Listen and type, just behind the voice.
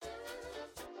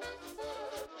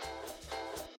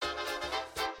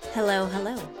Hello,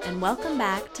 and welcome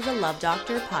back to the Love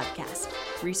Doctor podcast,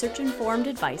 research-informed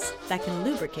advice that can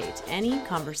lubricate any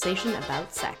conversation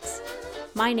about sex.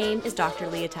 My name is Dr.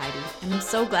 Leah Tidy, and I'm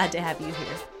so glad to have you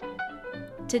here.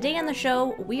 Today on the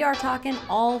show, we are talking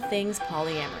all things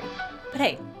polyamory. But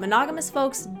hey, monogamous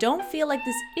folks, don't feel like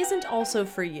this isn't also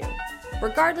for you.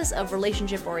 Regardless of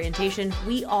relationship orientation,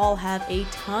 we all have a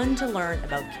ton to learn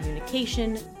about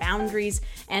communication, boundaries,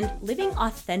 and living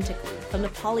authentically from the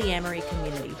polyamory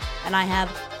community, and I have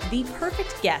the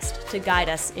perfect guest to guide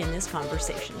us in this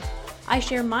conversation. I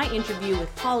share my interview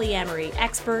with polyamory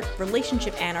expert,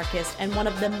 relationship anarchist, and one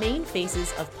of the main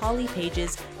faces of Poly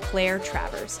Pages, Claire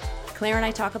Travers. Claire and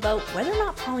I talk about whether or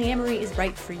not polyamory is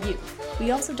right for you.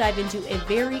 We also dive into a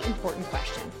very important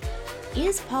question.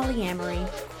 Is polyamory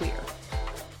queer?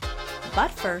 But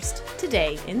first,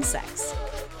 today in sex.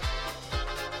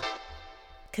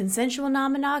 Consensual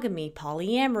non-monogamy,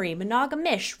 polyamory,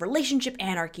 monogamish, relationship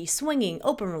anarchy, swinging,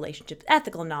 open relationships,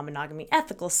 ethical non-monogamy,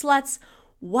 ethical sluts.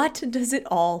 What does it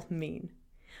all mean?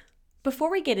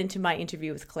 Before we get into my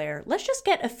interview with Claire, let's just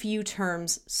get a few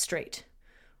terms straight.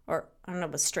 Or, I don't know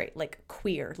about straight, like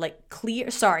queer, like clear.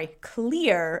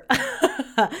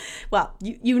 Well,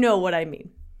 you know what I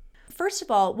mean. First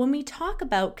of all, when we talk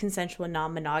about consensual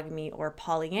non-monogamy or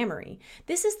polyamory,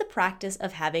 this is the practice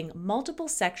of having multiple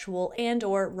sexual and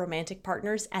or romantic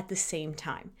partners at the same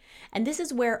time. And this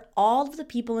is where all of the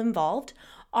people involved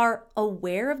are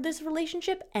aware of this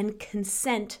relationship and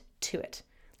consent to it.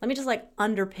 Let me just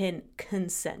underpin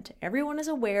consent. Everyone is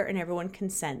aware and everyone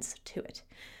consents to it.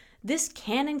 This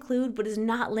can include, but is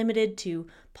not limited to,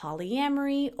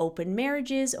 polyamory, open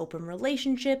marriages, open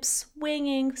relationships,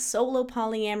 swinging, solo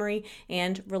polyamory,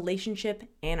 and relationship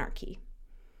anarchy.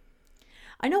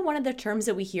 I know one of the terms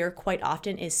that we hear quite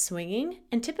often is swinging,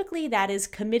 and typically that is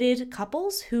committed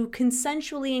couples who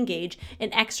consensually engage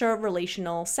in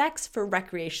extra-relational sex for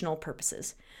recreational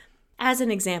purposes. As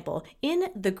an example, in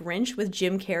The Grinch with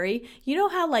Jim Carrey, you know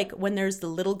how when there's the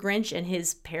little Grinch and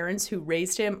his parents who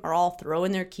raised him are all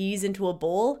throwing their keys into a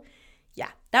bowl? Yeah,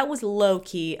 that was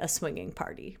low-key a swinging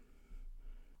party.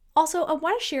 Also, I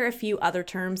want to share a few other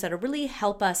terms that'll really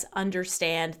help us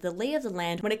understand the lay of the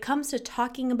land when it comes to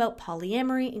talking about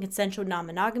polyamory and consensual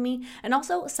non-monogamy, and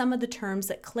also some of the terms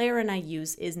that Claire and I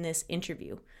use in this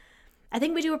interview. I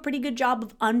think we do a pretty good job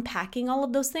of unpacking all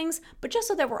of those things, but just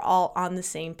so that we're all on the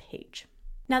same page.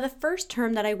 Now, the first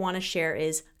term that I want to share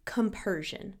is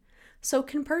compersion. So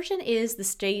compersion is the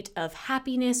state of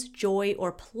happiness, joy,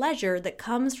 or pleasure that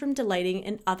comes from delighting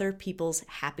in other people's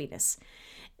happiness.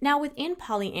 Now, within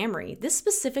polyamory, this is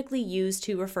specifically used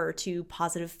to refer to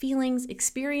positive feelings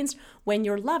experienced when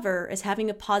your lover is having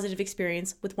a positive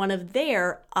experience with one of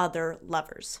their other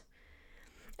lovers.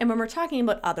 And when we're talking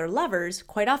about other lovers,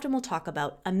 quite often we'll talk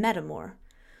about a metamor.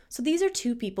 So these are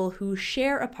two people who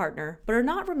share a partner but are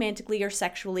not romantically or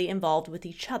sexually involved with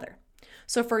each other.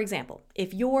 So for example,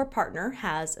 if your partner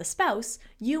has a spouse,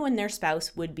 you and their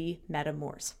spouse would be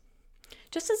metamors.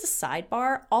 Just as a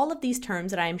sidebar, all of these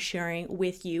terms that I am sharing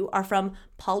with you are from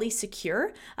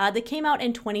Polysecure that came out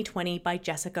in 2020 by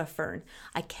Jessica Fern.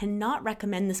 I cannot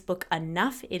recommend this book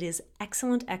enough. It is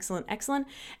excellent,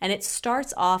 and it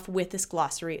starts off with this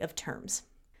glossary of terms.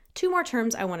 Two more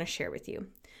terms I want to share with you.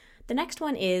 The next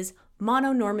one is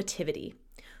mononormativity.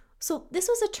 So this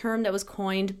was a term that was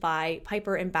coined by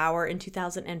Piper and Bauer in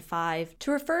 2005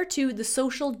 to refer to the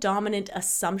social dominant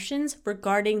assumptions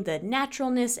regarding the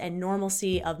naturalness and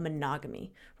normalcy of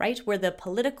monogamy, right? Where the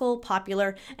political,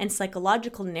 popular, and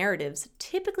psychological narratives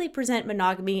typically present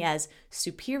monogamy as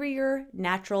superior,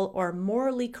 natural, or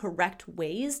morally correct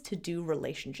ways to do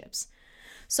relationships.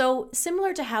 So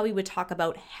similar to how we would talk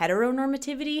about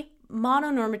heteronormativity,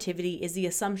 mononormativity is the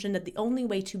assumption that the only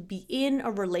way to be in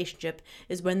a relationship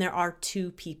is when there are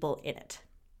two people in it.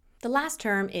 The last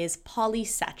term is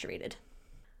polysaturated.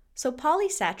 So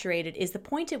polysaturated is the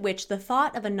point at which the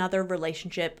thought of another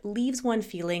relationship leaves one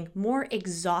feeling more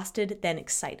exhausted than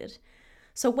excited.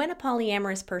 So when a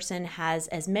polyamorous person has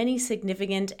as many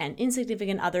significant and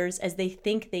insignificant others as they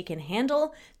think they can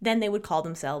handle, then they would call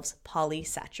themselves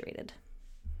polysaturated.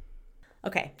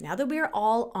 Okay, now that we are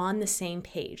all on the same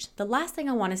page, the last thing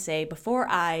I want to say before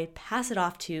I pass it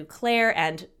off to Claire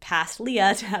and past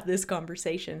Leah to have this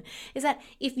conversation is that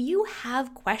if you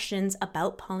have questions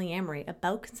about polyamory,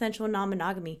 about consensual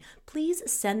non-monogamy, please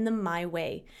send them my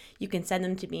way. You can send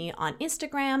them to me on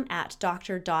Instagram at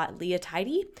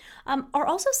dr.leahtidy, or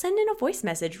also send in a voice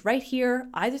message right here,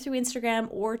 either through Instagram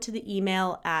or to the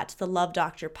email at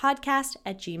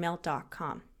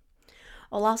thelovedoctorpodcast@gmail.com.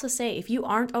 I'll also say, if you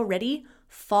aren't already,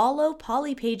 follow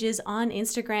Poly Pages on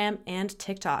Instagram and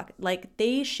TikTok. Like,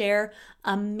 they share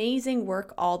amazing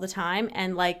work all the time,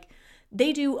 and like,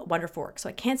 they do wonderful work. So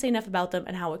I can't say enough about them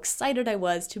and how excited I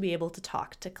was to be able to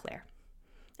talk to Claire.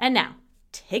 And now,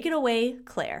 take it away,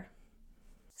 Claire.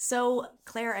 So,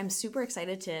 Claire, I'm super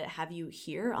excited to have you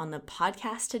here on the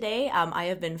podcast today. I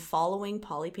have been following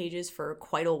Poly Pages for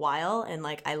quite a while, and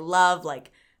like, I love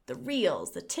like the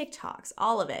reels, the TikToks,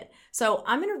 all of it. So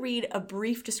I'm going to read a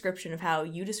brief description of how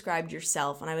you described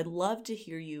yourself, and I would love to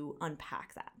hear you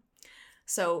unpack that.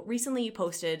 So recently you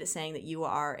posted saying that you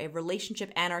are a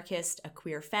relationship anarchist, a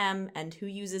queer femme, and who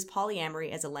uses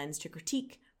polyamory as a lens to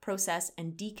critique, process,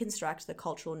 and deconstruct the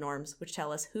cultural norms which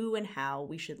tell us who and how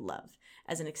we should love,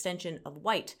 as an extension of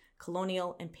white,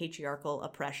 colonial, and patriarchal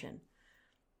oppression.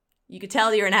 You could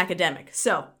tell you're an academic,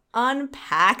 so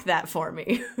unpack that for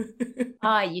me.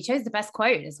 You chose the best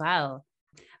quote as well.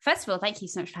 First of all, thank you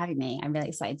so much for having me. I'm really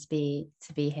excited to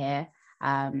be here.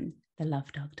 The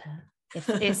Love Doctor.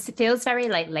 It feels very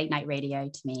like late night radio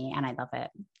to me, and I love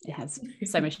it. It has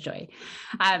so much joy.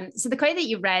 So the quote that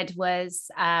you read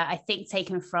was, I think,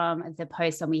 taken from the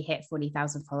post when we hit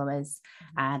 40,000 followers,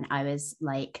 and I was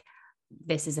like,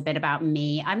 this is a bit about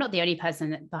me. I'm not the only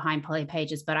person behind Poly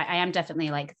Pages, but I am definitely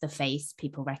like the face.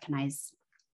 People recognize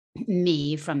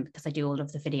me from, because I do all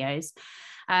of the videos.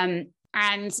 And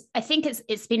I think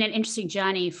it's been an interesting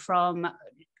journey from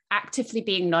actively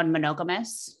being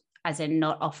non-monogamous, as in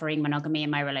not offering monogamy in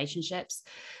my relationships,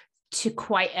 to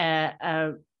quite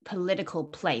a political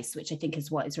place, which I think is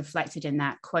what is reflected in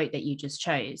that quote that you just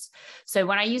chose. So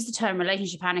when I use the term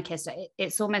relationship anarchist,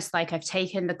 it's almost like I've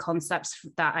taken the concepts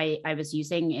that I was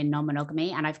using in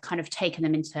non-monogamy, and I've kind of taken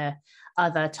them into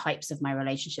other types of my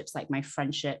relationships, like my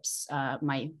friendships,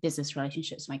 my business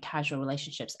relationships, my casual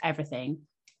relationships, everything,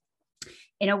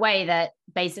 in a way that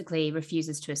basically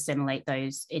refuses to assimilate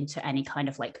those into any kind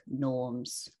of like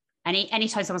norms.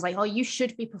 Anytime someone's like, oh, you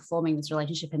should be performing this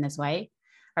relationship in this way,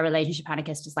 a relationship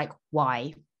anarchist is like,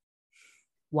 why?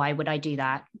 Why would I do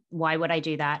that? Why would I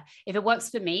do that? If it works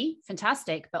for me,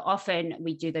 fantastic. But often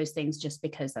we do those things just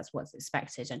because that's what's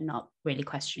expected and not really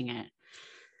questioning it.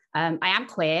 I am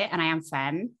queer and I am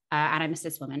femme, and I'm a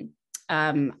cis woman.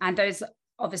 And those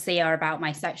obviously are about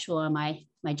my sexual and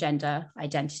my gender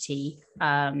identity.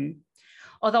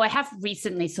 Although I have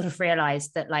recently sort of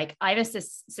realized that like I'm a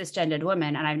cisgendered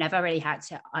woman, and I've never really had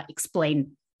to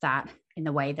explain that in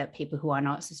the way that people who are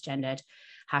not cisgendered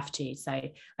have to. So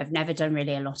I've never done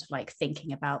really a lot of like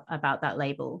thinking about that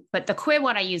label. But the queer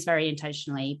one I use very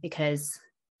intentionally, because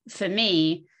for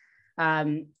me,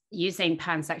 using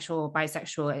pansexual or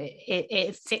bisexual,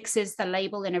 it fixes the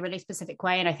label in a really specific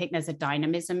way. And I think there's a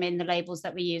dynamism in the labels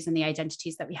that we use and the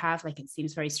identities that we have. Like, it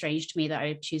seems very strange to me that I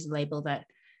would choose a label that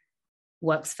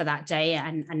works for that day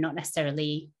and not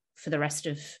necessarily for the rest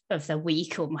of the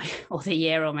week or the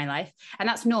year or my life. And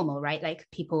that's normal, right? Like,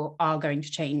 people are going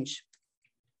to change.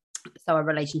 So are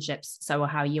relationships. So are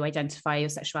how you identify your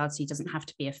sexuality. Doesn't have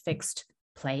to be a fixed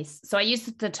place. So I use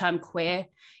the term queer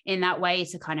in that way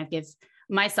to kind of give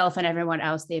myself and everyone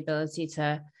else the ability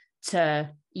to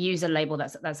use a label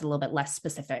that's a little bit less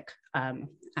specific. And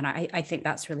I think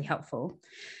that's really helpful.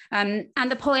 And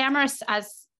the polyamorous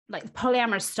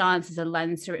stance is a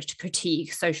lens through which to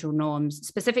critique social norms,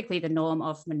 specifically the norm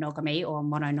of monogamy or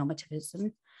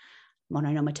mononormativism.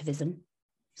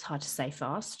 It's hard to say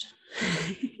fast.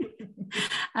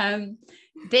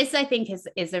 This, I think,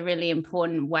 is a really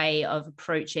important way of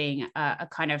approaching a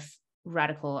kind of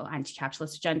radical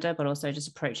anti-capitalist agenda, but also just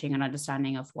approaching an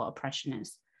understanding of what oppression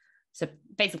is. So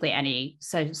basically any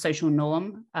social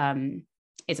norm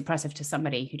is oppressive to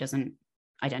somebody who doesn't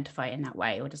identify in that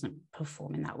way or doesn't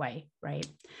perform in that way, right?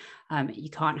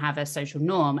 You can't have a social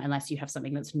norm unless you have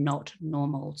something that's not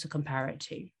normal to compare it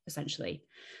to, essentially.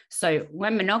 So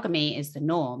when monogamy is the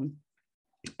norm,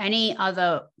 any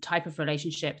other type of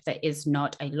relationship that is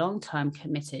not a long-term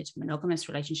committed monogamous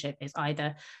relationship is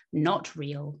either not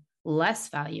real, less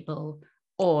valuable,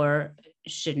 or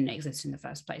shouldn't exist in the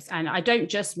first place. And I don't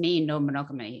just mean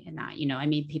non-monogamy in that, I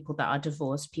mean people that are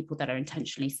divorced, people that are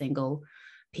intentionally single,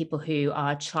 people who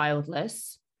are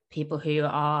childless, people who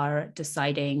are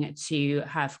deciding to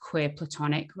have queer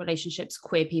platonic relationships.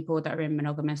 Queer people that are in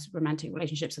monogamous romantic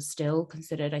relationships are still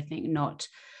considered, I think, not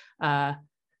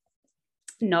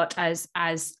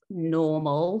as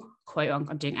normal, quote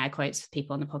unquote, I'm doing air quotes for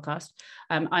people on the podcast,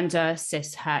 under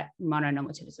cis het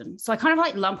mononormativism. So I kind of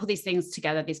like lump all these things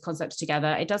together, these concepts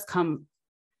together. It does come,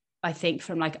 I think,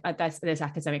 from like this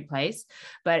academic place,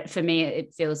 but for me,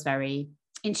 it feels very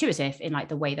intuitive in like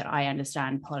the way that I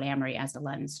understand polyamory as a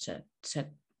lens to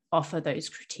offer those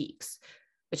critiques.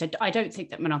 which I don't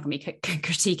think that monogamy could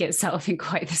critique itself in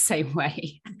quite the same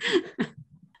way.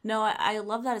 No, I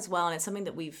love that as well. And it's something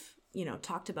that we've,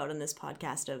 talked about in this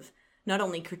podcast of not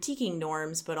only critiquing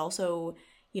norms, but also,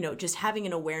 just having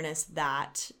an awareness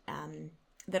that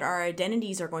that our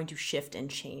identities are going to shift and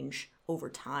change over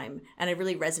time. And I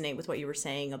really resonate with what you were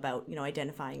saying about,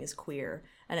 identifying as queer.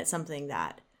 And it's something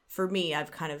that, for me,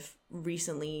 I've kind of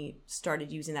recently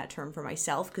started using that term for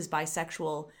myself, because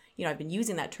bisexual, I've been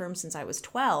using that term since I was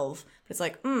 12. But it's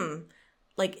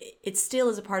like it still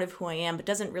is a part of who I am, but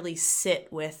doesn't really sit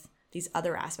with these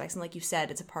other aspects. And like you said,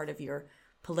 it's a part of your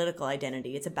political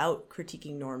identity. It's about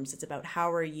critiquing norms. It's about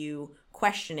how are you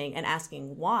questioning and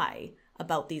asking why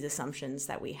about these assumptions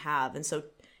that we have. And so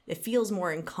it feels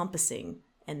more encompassing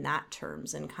in that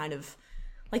terms, and kind of,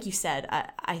 like you said,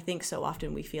 I think so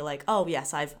often we feel like, oh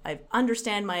yes, I've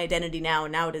understand my identity now,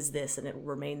 and now it is this, and it will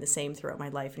remain the same throughout my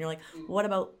life. And you're like, what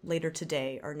about later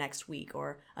today or next week,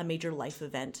 or a major life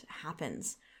event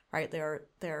happens, right? There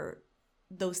are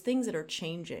those things that are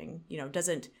changing,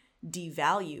 doesn't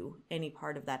devalue any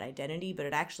part of that identity, but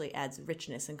it actually adds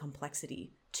richness and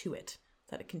complexity to it,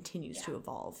 that it continues to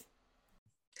evolve.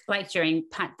 Like during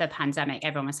the pandemic,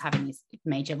 everyone was having these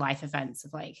major life events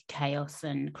of like chaos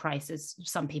and crisis,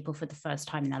 some people for the first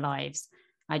time in their lives.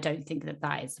 I don't think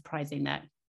that is surprising that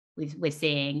we're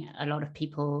seeing a lot of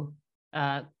people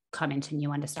come into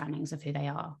new understandings of who they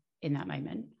are in that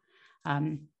moment.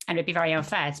 And it'd be very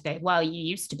unfair to be, well, you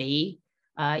used to be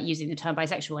using the term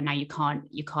bisexual, and now you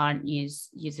can't use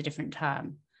a different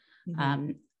term.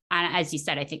 Mm-hmm. And as you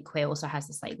said, I think queer also has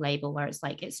this like label where it's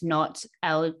like, it's not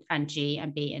L and G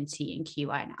and B and T and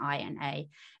Q and I and A.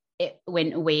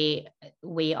 When we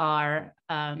are,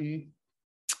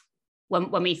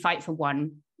 when we fight for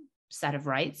one set of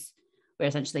rights, we're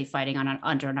essentially fighting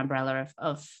under an umbrella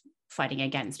of fighting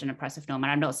against an oppressive norm.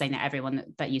 And I'm not saying that everyone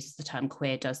that uses the term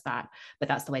queer does that, but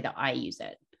that's the way that I use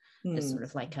it. It's sort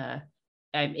of like a,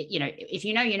 if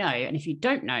you know, and if you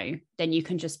don't know, then you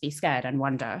can just be scared and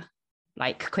wonder.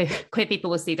 Like queer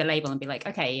people will see the label and be like,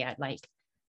 okay, yeah, like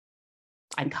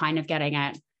I'm kind of getting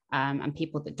it. And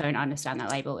people that don't understand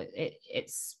that label,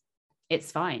 it's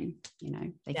fine.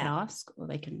 They can ask, or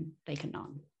they can not.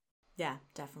 Yeah,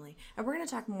 definitely. And we're going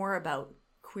to talk more about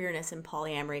queerness and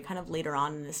polyamory kind of later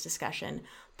on in this discussion.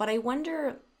 But I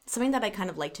wonder, something that I kind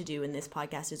of like to do in this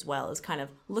podcast as well is kind of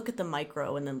look at the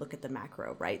micro and then look at the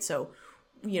macro, right? So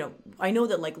I know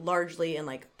that like largely in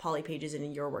like Poly Pages and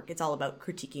in your work, it's all about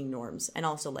critiquing norms, and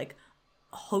also like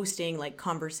hosting like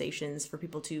conversations for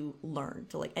people to learn,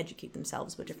 to like educate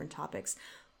themselves about different topics.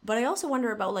 But I also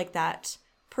wonder about like that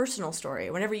personal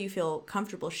story, whenever you feel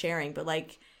comfortable sharing, but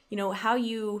like, how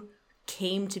you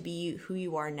came to be who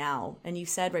you are now. And you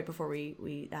said right before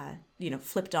we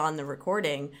flipped on the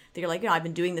recording that you're like, I've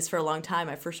been doing this for a long time.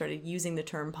 I first started using the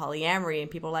term polyamory, and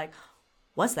people are like,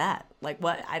 what's that? Like,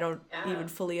 what? I don't even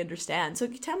fully understand. So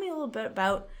tell me a little bit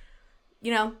about,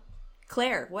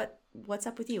 Claire, what's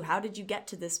up with you? How did you get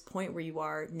to this point where you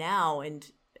are now and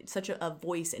such a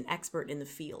voice and expert in the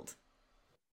field?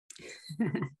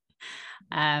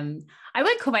 I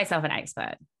would call myself an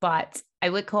expert, but I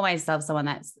would call myself someone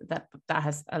that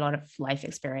has a lot of life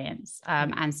experience,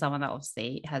 and someone that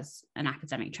obviously has an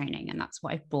academic training, and that's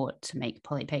what I've brought to make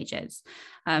Poly Pages.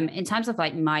 In terms of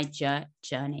like my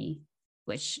journey,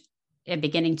 which I'm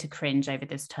beginning to cringe over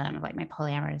this term of like my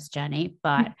polyamorous journey,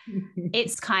 but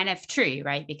it's kind of true,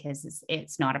 right? Because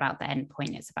it's not about the end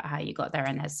point, it's about how you got there,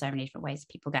 and there's so many different ways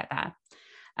people get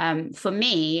there. For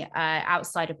me,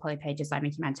 outside of Poly Pages, I'm a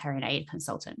humanitarian aid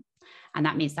consultant, and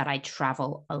that means that I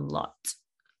travel a lot,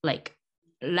 like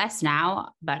less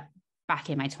now, but back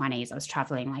in my 20s, I was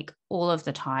traveling like all of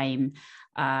the time.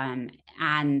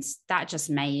 And that just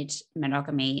made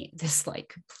monogamy this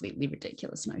like completely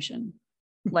ridiculous notion.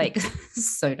 Like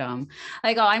so dumb.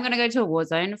 Like, oh, I'm going to go to a war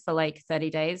zone for like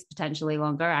 30 days, potentially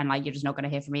longer. And like, you're just not going to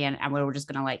hear from me. And we're all just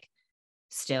going to like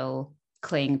still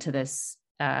cling to this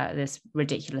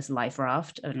ridiculous life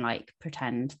raft and like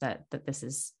pretend that this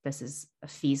is a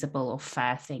feasible or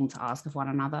fair thing to ask of one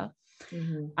another.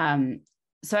 Mm-hmm.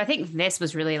 So I think this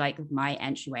was really like my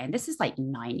entryway, and this is like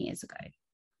 9 years ago,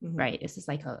 mm-hmm. right? This is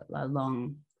like a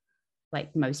long,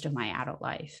 like most of my adult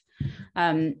life.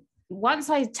 Once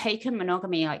I'd taken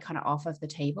monogamy like kind of off of the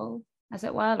table, as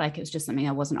it were, like it was just something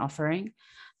I wasn't offering,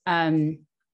 and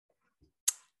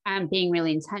being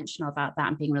really intentional about that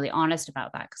and being really honest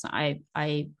about that, because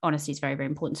I honesty is very, very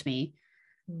important to me.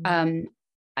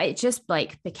 It just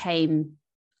like became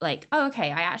like, oh,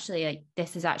 okay, I actually like,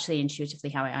 this is actually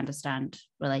intuitively how I understand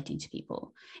relating to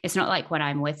people. It's not like when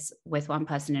I'm with one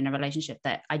person in a relationship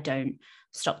that I don't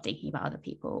stop thinking about other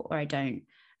people, or I don't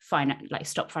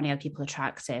stop finding other people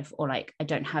attractive, or like I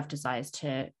don't have desires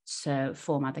to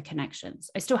form other connections.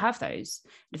 I still have those.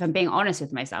 If I'm being honest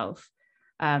with myself,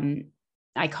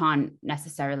 I can't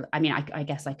necessarily, I mean, I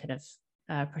guess I could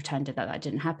have pretended that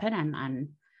didn't happen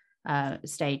and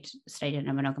stayed in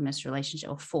a monogamous relationship,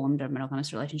 or formed a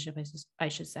monogamous relationship, I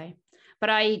should say. But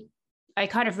I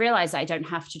kind of realized that I don't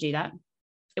have to do that.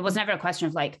 It was never a question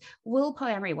of like, will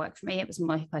polyamory work for me? It was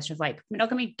more a question of like,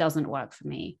 monogamy doesn't work for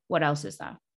me. What else is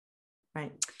there?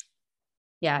 Right.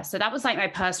 Yeah. So that was like my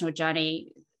personal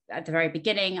journey at the very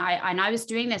beginning. I was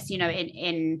doing this, you know,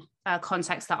 in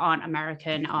contexts that aren't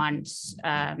American, aren't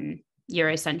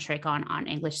Eurocentric, aren't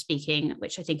English speaking,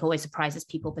 which I think always surprises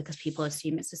people because people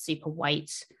assume it's a super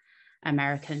white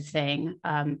American thing.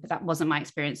 But that wasn't my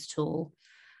experience at all.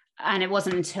 And it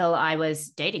wasn't until I was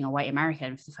dating a white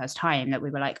American for the first time that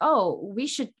we were like, oh, we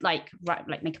should like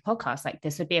make a podcast. Like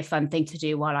this would be a fun thing to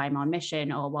do while I'm on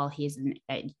mission, or while he's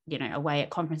away at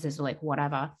conferences, or like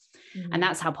whatever. Mm-hmm. And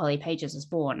that's how Poly Pages was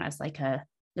born, as like a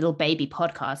little baby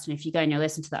podcast. And if you go and you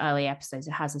listen to the early episodes,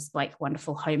 it has this like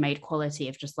wonderful homemade quality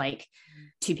of just like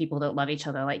two people that love each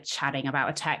other, like chatting about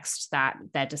a text that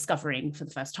they're discovering for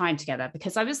the first time together.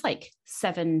 Because I was like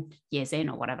 7 years in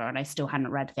or whatever, and I still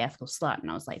hadn't read The Ethical Slut.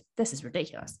 And I was like, this is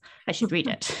ridiculous. I should read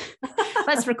it.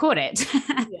 Let's record it.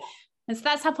 Yeah. And so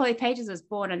that's how Poly Pages was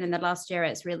born. And in the last year,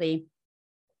 it's really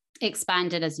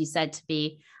expanded, as you said, to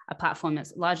be a platform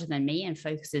that's larger than me and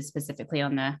focuses specifically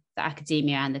on the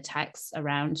academia and the texts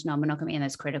around non-monogamy and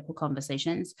those critical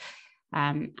conversations.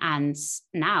 And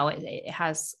now it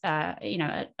has,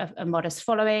 a modest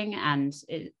following, and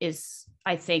it is,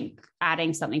 I think,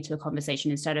 adding something to the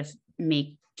conversation instead of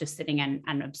me just sitting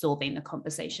and absorbing the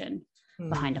conversation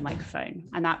behind a microphone.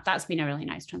 And that's been a really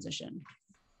nice transition.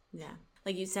 Yeah.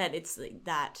 Like you said, it's like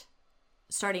that,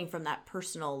 starting from that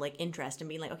personal like interest and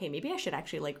being like, okay, maybe I should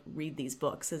actually like read these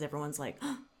books, because everyone's like,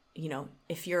 oh, you know,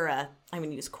 if you're I'm going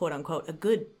to use quote unquote a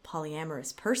good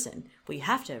polyamorous person, well, you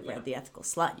have to have read The Ethical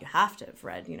Slut, you have to have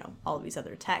read, you know, all of these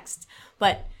other texts.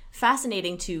 But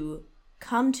fascinating to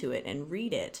come to it and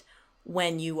read it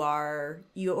when you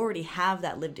already have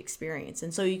that lived experience,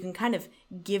 and so you can kind of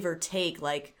give or take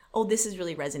like, oh, this is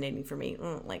really resonating for me,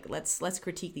 like let's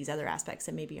critique these other aspects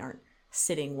that maybe aren't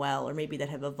sitting well, or maybe that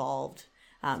have evolved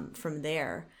from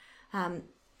there. But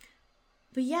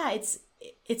yeah,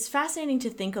 it's fascinating to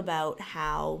think about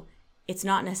how it's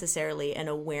not necessarily an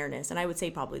awareness, and I would say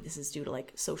probably this is due to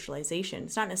like socialization.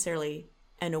 It's not necessarily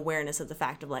an awareness of the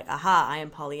fact of like, aha, I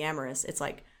am polyamorous. It's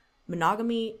like,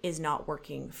 monogamy is not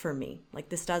working for me. Like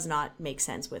this does not make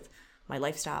sense with my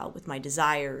lifestyle, with my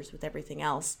desires, with everything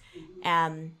else.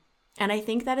 And I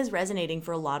think that is resonating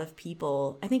for a lot of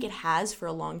people. I think it has for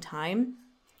a long time,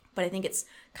 but I think it's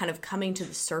kind of coming to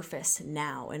the surface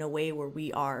now in a way where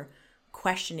we are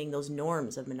questioning those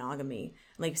norms of monogamy.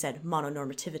 Like you said,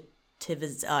 mononormativity.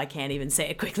 I can't even say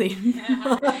it quickly.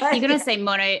 You're going to say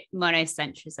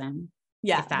monocentrism.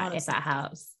 Yeah. If that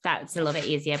helps. That's a little bit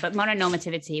easier. But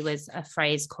mononormativity was a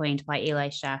phrase coined by Eli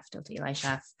Shaft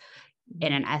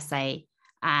in an essay.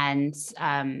 And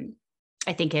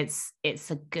I think it's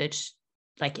a good,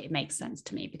 like, it makes sense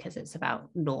to me because it's about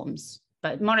norms.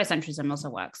 But monocentrism also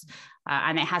works.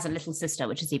 And it has a little sister,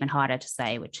 which is even harder to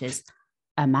say, which is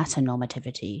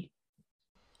amatonormativity.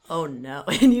 Oh, no.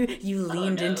 And you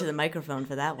leaned into the microphone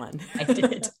for that one. I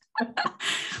did.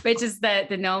 Which is the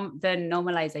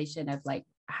normalization of like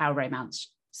how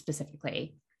romance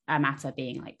specifically, amata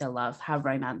being like the love, how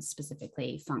romance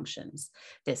specifically functions.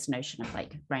 This notion of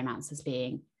like romance as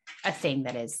being a thing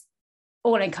that is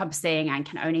all-encompassing and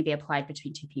can only be applied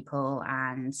between two people,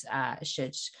 and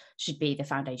should be the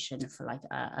foundation for like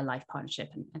a life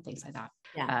partnership and things like that.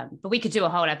 Yeah. But we could do a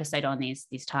whole episode on these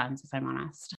terms, if I'm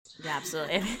honest. Yeah,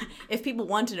 absolutely. If people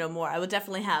want to know more, I will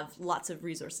definitely have lots of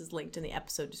resources linked in the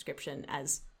episode description,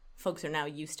 as folks are now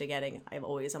used to getting.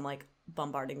 I'm like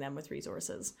bombarding them with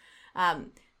resources.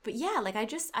 But yeah, like I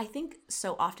think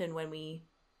so often when we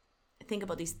think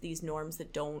about these norms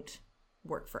that don't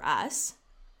work for us,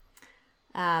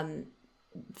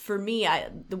 for me,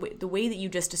 the way that you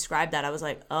just described that, I was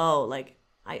like, oh, like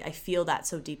I feel that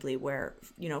so deeply, where,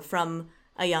 you know, from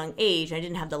a young age, I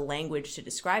didn't have the language to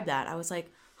describe that. I was like,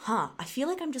 I feel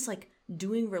like I'm just like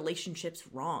doing relationships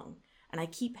wrong. And I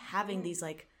keep having these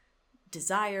like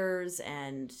desires,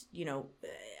 and, you know,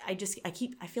 I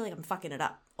feel like I'm fucking it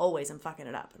up. Always I'm fucking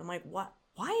it up. And I'm like, what?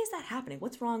 Why is that happening?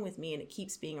 What's wrong with me? And it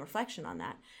keeps being a reflection on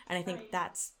that. And I think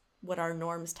that's what our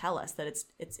norms tell us, that it's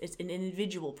an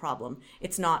individual problem.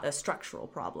 It's not a structural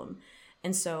problem.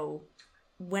 And so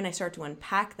when I start to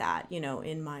unpack that, you know,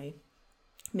 in my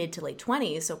mid to late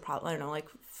 20s, so probably, I don't know, like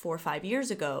 4 or 5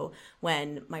 years ago,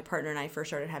 when my partner and I first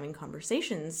started having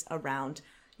conversations around,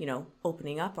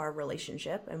 opening up our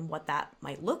relationship and what that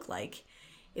might look like,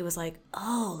 it was like,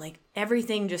 oh, like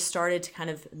everything just started to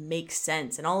kind of make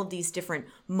sense. And all of these different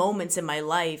moments in my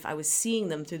life, I was seeing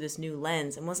them through this new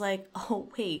lens and was like,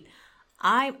 oh, wait,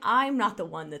 I'm not the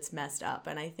one that's messed up.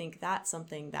 And I think that's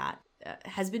something that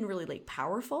has been really like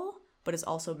powerful, but it's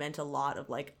also meant a lot of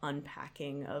like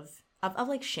unpacking of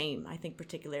like shame, I think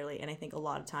particularly. And I think a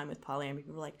lot of time with polyamory,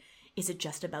 people are like, is it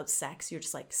just about sex? You're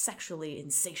just like sexually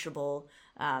insatiable.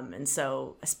 And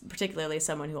so particularly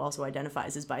someone who also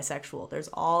identifies as bisexual, there's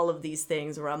all of these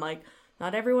things where I'm like,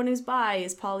 not everyone who's bi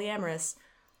is polyamorous,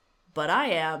 but I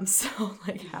am. So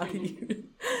like, how do you,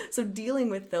 so dealing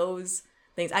with those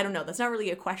things, I don't know, that's not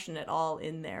really a question at all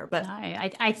in there, but no,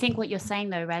 I think what you're saying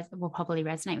though will probably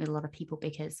resonate with a lot of people,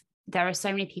 because there are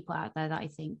so many people out there that I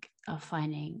think are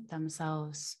finding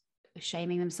themselves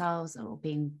shaming themselves or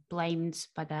being blamed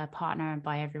by their partner and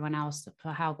by everyone else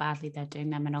for how badly they're doing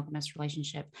their monogamous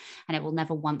relationship. And it will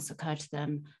never once occur to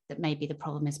them that maybe the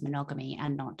problem is monogamy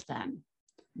and not them.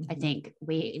 Mm-hmm. I think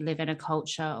we live in a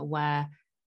culture where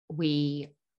we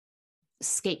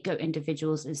scapegoat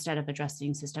individuals instead of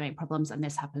addressing systemic problems. And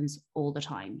this happens all the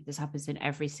time. This happens in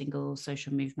every single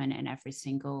social movement and every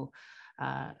single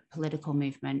political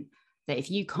movement, that if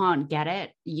you can't get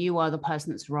it, you are the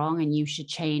person that's wrong and you should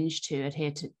change to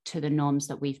adhere to the norms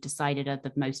that we've decided are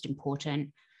the most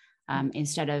important,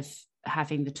 instead of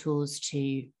having the tools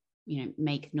to,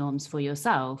 make norms for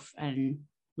yourself and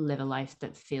live a life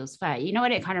that feels fair. You know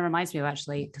what it kind of reminds me of,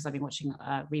 actually, because I've been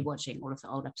rewatching all of the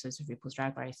old episodes of RuPaul's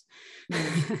Drag Race.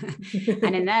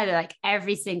 And in there, like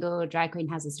every single drag queen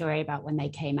has a story about when they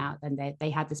came out, and they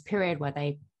had this period where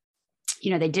they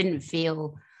didn't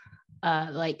feel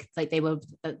like they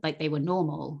were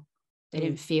normal. They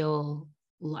didn't feel,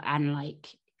 and like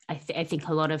I think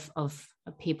a lot of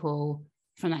people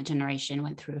from that generation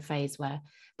went through a phase where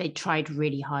they tried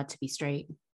really hard to be straight,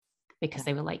 because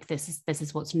they were like, this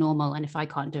is what's normal, and if I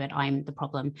can't do it, I'm the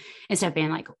problem. Instead of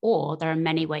being like, or there are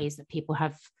many ways that people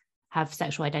have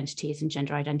sexual identities and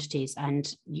gender identities,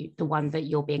 and the one that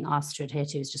you're being asked to adhere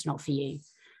to is just not for you.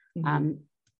 Mm-hmm.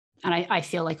 And I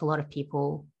feel like a lot of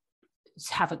people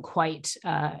haven't quite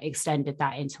extended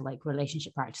that into like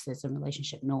relationship practices and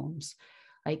relationship norms.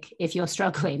 Like if you're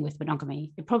struggling with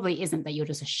monogamy, it probably isn't that you're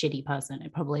just a shitty person.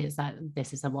 It probably is that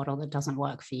this is a model that doesn't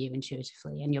work for you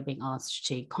intuitively, and you're being asked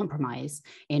to compromise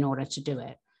in order to do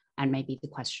it. And maybe the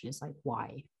question is like,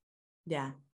 why? Yeah,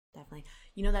 definitely.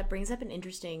 That brings up an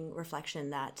interesting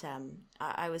reflection that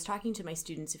I was talking to my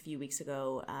students a few weeks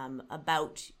ago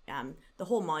about the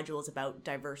whole module is about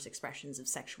diverse expressions of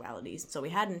sexualities. So we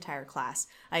had an entire class.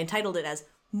 I entitled it as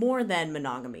More Than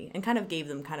Monogamy, and kind of gave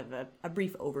them kind of a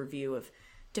brief overview of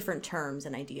different terms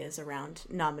and ideas around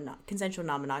consensual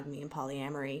non-monogamy and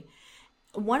polyamory.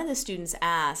 One of the students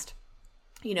asked,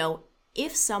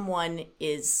 if someone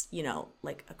is,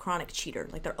 like a chronic cheater,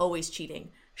 like they're always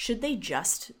cheating, should they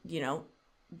just,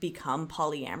 become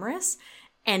polyamorous?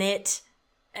 And it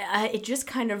just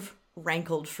kind of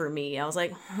rankled for me. I was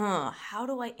like, how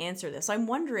do I answer this? So I'm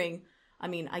wondering, I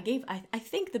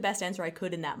think the best answer I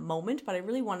could in that moment, but I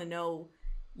really want to know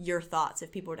your thoughts.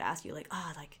 If people were to ask you like,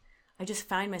 I just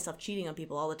find myself cheating on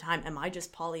people all the time, am I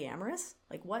just polyamorous?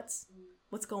 Like what's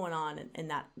going on in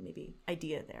that maybe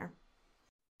idea there?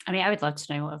 I would love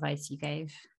to know what advice you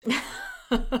gave.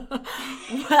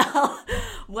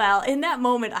 Well, in that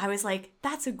moment, I was like,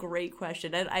 that's a great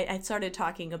question. And I started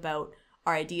talking about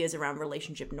our ideas around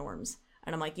relationship norms.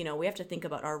 And I'm like, we have to think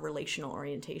about our relational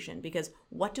orientation, because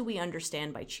what do we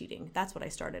understand by cheating? That's what I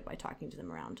started by talking to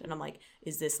them around. And I'm like,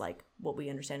 is this like what we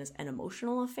understand as an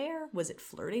emotional affair? Was it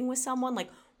flirting with someone?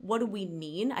 Like, what do we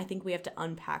mean? I think we have to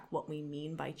unpack what we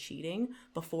mean by cheating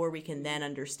before we can then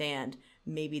understand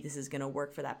maybe this is going to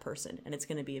work for that person. And it's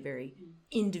going to be a very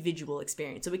individual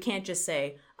experience. So we can't just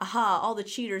say, all the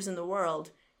cheaters in the world,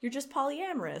 you're just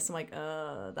polyamorous. I'm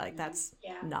like, that's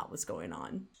not what's going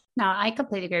on. No, I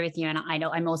completely agree with you. And I know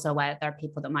I'm also aware that there are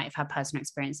people that might have had personal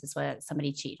experiences where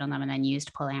somebody cheated on them and then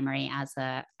used polyamory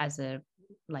as a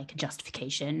like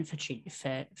justification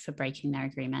for breaking their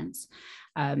agreements.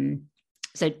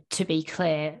 So to be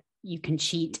clear, you can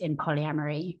cheat in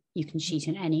polyamory, you can cheat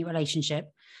in any relationship.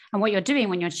 And what you're doing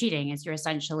when you're cheating is you're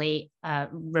essentially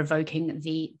revoking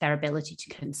their ability to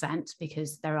consent,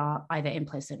 because there are either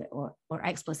implicit or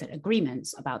explicit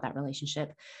agreements about that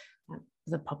relationship.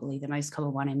 Probably the most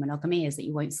common one in monogamy is that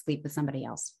you won't sleep with somebody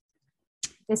else.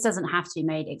 This doesn't have to be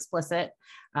made explicit.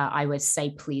 I would say,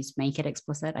 please make it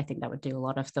explicit. I think that would do a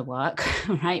lot of the work,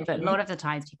 right? But a lot of the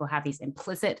times people have these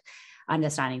implicit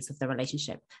understandings of the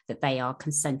relationship that they are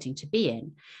consenting to be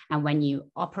in. And when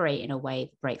you operate in a way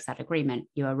that breaks that agreement,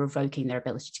 you are revoking their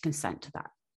ability to consent to that.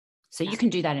 So you can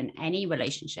do that in any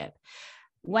relationship.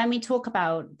 When we talk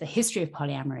about the history of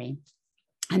polyamory,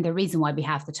 and the reason why we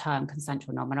have the term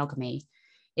consensual non-monogamy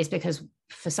is because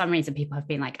for some reason people have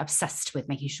been like obsessed with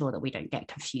making sure that we don't get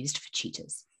confused for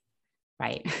cheaters,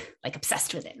 right? Like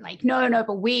obsessed with it. Like, no,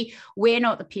 but we're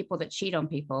not the people that cheat on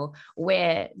people.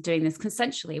 We're doing this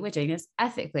consensually. We're doing this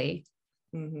ethically.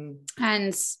 Mm-hmm.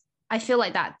 And I feel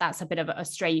like that's a bit of a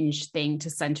strange thing to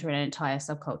center an entire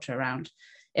subculture around,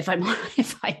 if I'm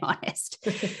honest.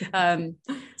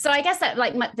 So I guess that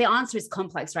like the answer is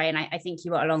complex, right? And I think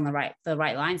you are along the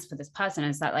right lines for this person,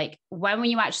 is that like when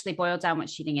you actually boil down what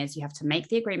cheating is, you have to make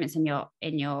the agreements in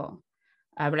your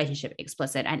relationship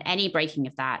explicit, and any breaking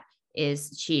of that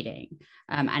is cheating.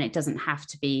 And it doesn't have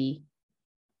to be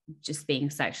just being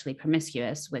sexually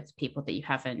promiscuous with people that you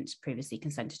haven't previously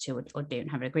consented to or don't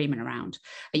have an agreement around.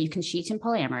 But you can cheat in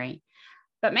polyamory.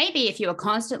 But maybe if you are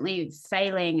constantly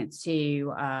failing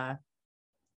to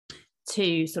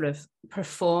sort of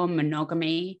perform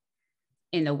monogamy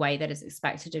in the way that is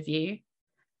expected of you,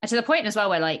 and to the point as well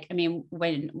where, like, I mean,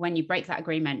 when you break that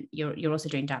agreement, you're also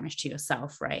doing damage to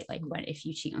yourself, right? Like if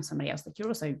you cheat on somebody else, like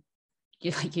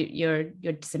you're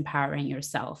disempowering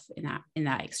yourself in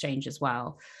that exchange as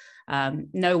well.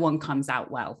 No one comes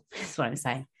out well, is what I'm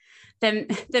saying. Then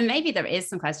maybe there is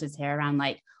some questions here around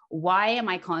like, why am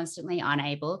I constantly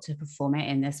unable to perform it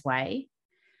in this way?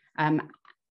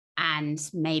 And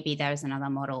maybe there's another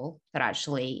model that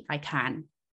actually I can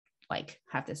like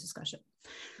have this discussion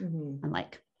and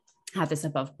like have this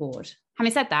above board.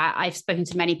 Having said that, I've spoken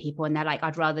to many people and they're like,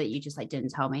 I'd rather that you just like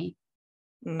didn't tell me.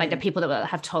 Like the people that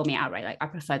have told me outright, like, I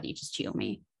prefer that you just cheat on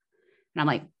me. And I'm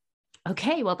like,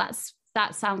 okay, well,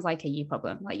 that sounds like a you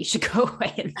problem. Like you should go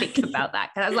away and think about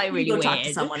that. Cause that's like really weird. Talk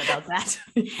to someone about that.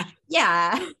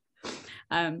 Yeah.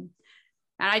 And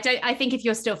I think if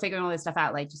you're still figuring all this stuff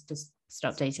out, like just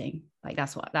stop dating. Like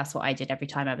that's what I did every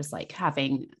time I was like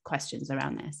having questions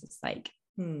around this. It's like,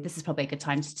 this is probably a good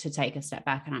time to take a step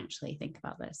back and actually think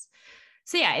about this.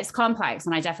 So yeah, it's complex.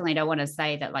 And I definitely don't want to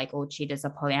say that like all cheaters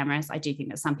are polyamorous. I do think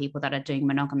that some people that are doing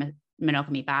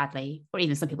monogamy badly, or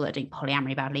even some people that are doing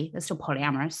polyamory badly, they're still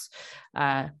polyamorous.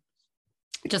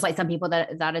 Just like some people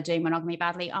that are doing monogamy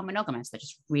badly are monogamous. They're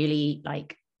just really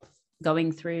like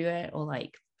going through it, or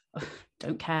like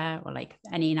don't care, or like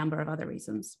any number of other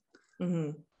reasons.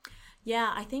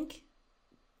 Yeah, I think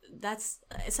it's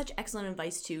such excellent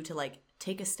advice too, to like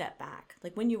take a step back.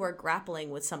 Like when you are grappling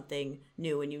with something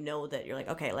new and you know that you're like,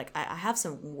 okay, like I have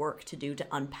some work to do to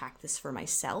unpack this for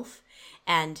myself.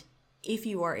 And if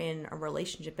you are in a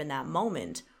relationship in that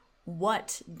moment,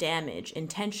 what damage,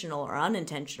 intentional or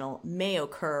unintentional, may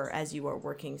occur as you are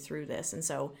working through this. And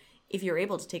so if you're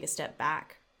able to take a step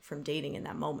back from dating in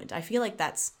that moment, I feel like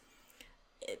that's,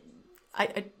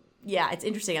 yeah, it's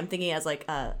interesting. I'm thinking as like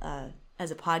as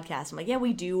a podcast, I'm like, yeah,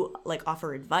 we do like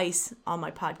offer advice on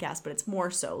my podcast, but it's more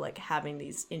so like having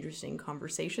these interesting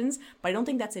conversations. But I don't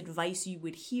think that's advice you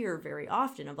would hear very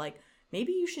often, of like,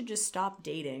 maybe you should just stop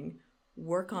dating,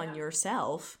 work on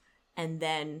yourself, and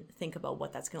then think about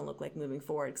what that's going to look like moving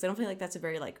forward. Because I don't feel like that's a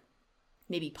very like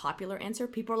maybe popular answer.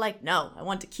 People are like, no, I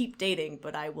want to keep dating,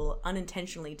 but I will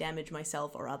unintentionally damage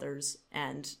myself or others.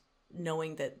 And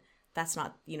knowing that that's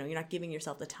not, you're not giving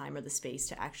yourself the time or the space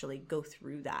to actually go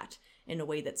through that in a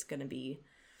way that's going to be,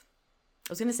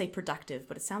 I was going to say productive,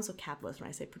 but it sounds so capitalist when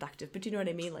I say productive, but you know what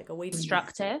I mean? Like a way to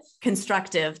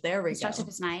constructive. There we constructive go.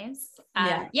 Is nice.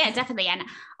 Yeah, definitely. And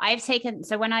I've taken,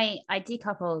 so when I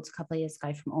decoupled a couple of years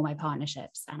ago from all my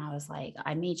partnerships, and I was like,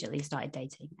 I immediately started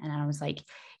dating. And then I was like,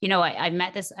 I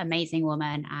met this amazing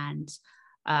woman, and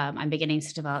I'm beginning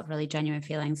to develop really genuine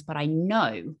feelings, but I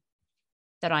know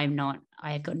that I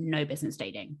have got no business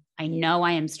dating. I know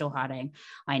I am still hurting.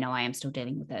 I know I am still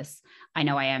dealing with this. I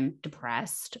know I am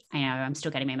depressed. I know I'm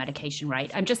still getting my medication right.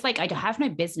 I'm just like, I have no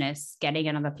business getting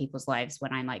in other people's lives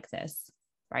when I'm like this,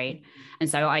 right? And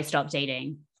so I stopped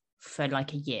dating for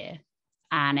like a year,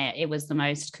 and it was the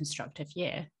most constructive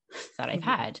year that I've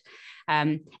had.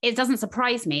 It doesn't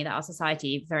surprise me that our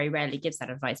society very rarely gives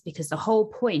that advice, because the whole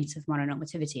point of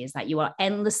mononormativity is that you are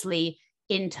endlessly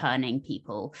interning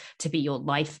people to be your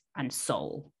life and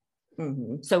soul.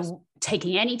 So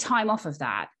taking any time off of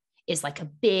that is like a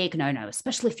big no-no,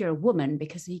 especially if you're a woman,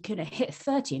 because you could hit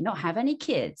 30 and not have any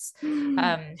kids.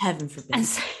 Heaven forbid. And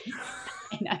so,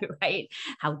 I know, right?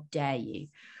 How dare you?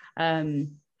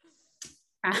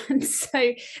 And so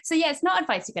yeah, it's not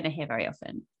advice you're going to hear very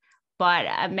often,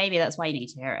 but maybe that's why you need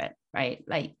to hear it, right?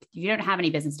 Like, if you don't have any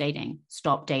business dating,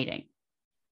 stop dating.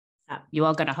 You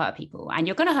are going to hurt people, and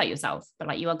you're going to hurt yourself, but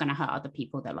like, you are going to hurt other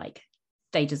people that like,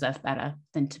 they deserve better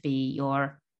than to be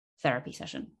your therapy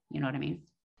session. You know what I mean?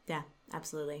 Yeah,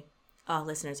 absolutely. Oh,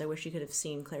 listeners, I wish you could have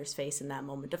seen Claire's face in that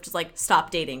moment of just like, stop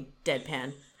dating,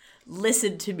 deadpan.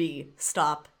 Listen to me,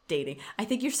 stop dating. I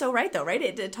think you're so right though, right?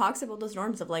 It talks about those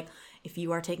norms of like, if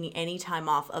you are taking any time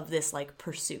off of this like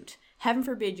pursuit, heaven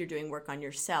forbid you're doing work on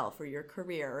yourself or your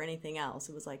career or anything else.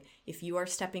 It was like, if you are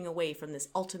stepping away from this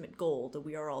ultimate goal that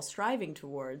we are all striving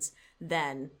towards,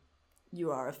 then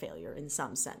you are a failure in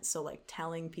some sense. So like,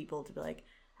 telling people to be like,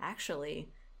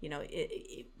 actually, you know,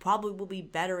 it probably will be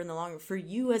better in the long run for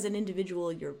you as an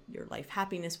individual, your life,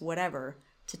 happiness, whatever,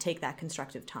 to take that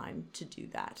constructive time to do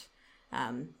that.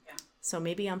 So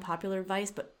maybe unpopular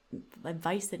advice, but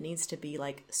advice that needs to be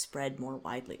like spread more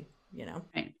widely, you know?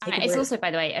 Right. It's also,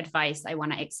 by the way, advice I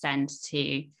want to extend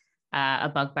to a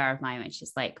bugbear of mine, which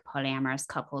is like polyamorous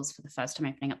couples for the first time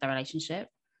opening up their relationship.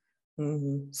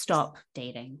 Mm-hmm. Stop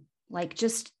dating. Like,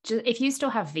 just if you still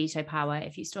have veto power,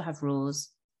 if you still have rules,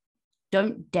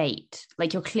 don't date.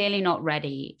 Like, you're clearly not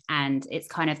ready. And it's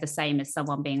kind of the same as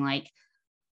someone being like,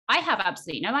 I have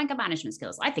absolutely no anger management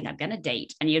skills, I think I'm going to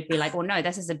date. And you'd be like, well, no,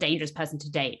 this is a dangerous person to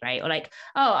date, right? Or like,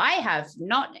 oh, I have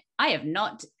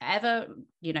not ever,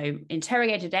 you know,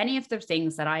 interrogated any of the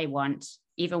things that I want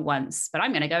even once, but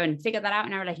I'm going to go and figure that out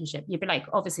in a relationship. You'd be like,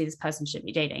 obviously this person shouldn't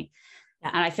be dating.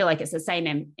 Yeah. And I feel like it's the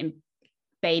same in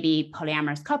baby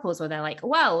polyamorous couples, where they're like,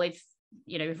 well, we've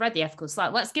read the ethical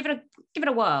slide, let's give it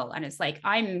a whirl. And it's like,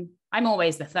 I'm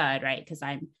always the third, right? Because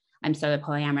I'm so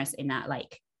polyamorous in that,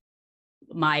 like,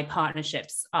 my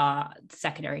partnerships are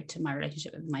secondary to my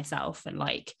relationship with myself. And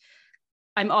like,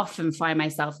 I'm often find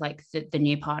myself like the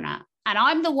new partner, and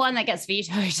I'm the one that gets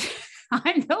vetoed.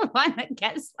 I'm the one that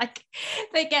gets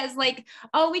like,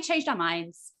 oh, we changed our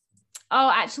minds. Oh,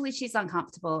 actually, she's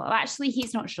uncomfortable. Oh, actually,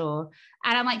 he's not sure.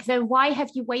 And I'm like, then why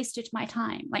have you wasted my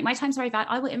time? Like, my time's very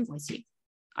valuable. I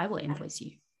will invoice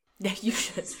you. Yeah, you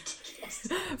should.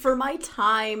 For my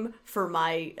time, for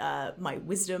my my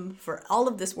wisdom, for all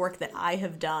of this work that I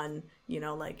have done, you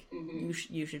know, like,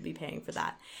 you should be paying for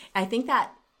that. I think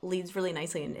that leads really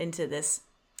nicely into this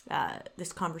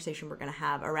this conversation we're going to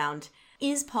have around,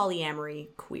 is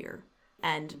polyamory queer?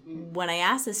 And when I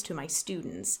ask this to my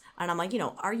students, and I'm like, you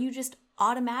know, are you just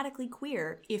automatically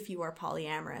queer if you are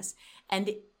polyamorous?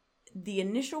 And the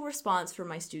initial response from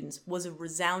my students was a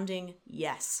resounding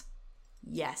yes.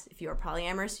 Yes, if you are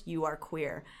polyamorous, you are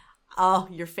queer. Oh,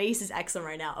 your face is excellent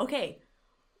right now. Okay.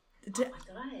 Oh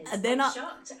my God, I'm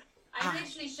shocked. I'm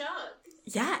literally shocked.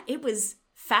 Yeah, it was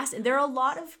fast. And there are a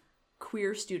lot of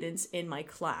queer students in my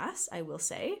class, I will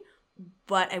say.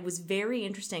 But it was very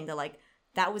interesting that, like,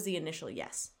 that was the initial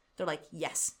yes. They're like,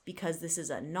 yes, because this is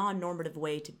a non-normative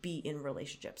way to be in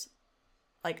relationships.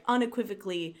 Like,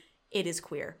 unequivocally, it is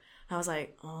queer. And I was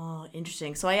like, oh,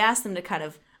 interesting. So I asked them to kind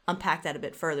of unpack that a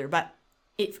bit further. But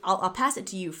I'll pass it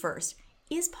to you first.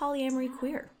 Is polyamory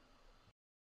queer?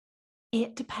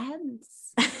 It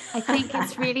depends. I think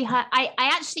it's really hard. I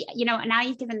actually, you know, now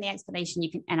you've given the explanation,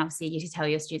 you can, and obviously you can tell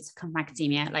your students to come from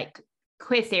academia, like,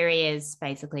 queer theory is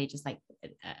basically just like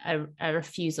a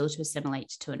refusal to assimilate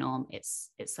to a norm.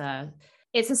 It's a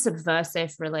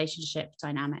subversive relationship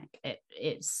dynamic.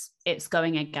 It's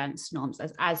going against norms,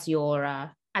 as your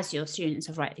students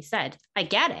have rightly said. I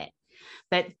get it.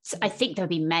 But I think there'll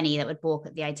be many that would balk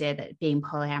at the idea that being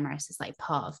polyamorous is like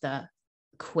part of the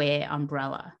queer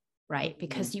umbrella, right?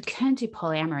 Because you can do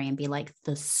polyamory and be like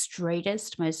the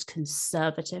straightest, most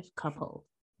conservative couple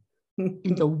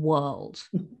in the world,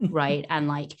 right? And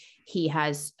like, he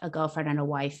has a girlfriend and a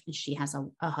wife, and she has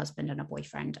a husband and a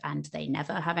boyfriend, and they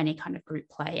never have any kind of group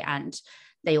play, and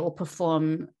they all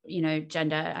perform, you know,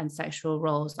 gender and sexual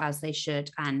roles as they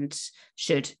should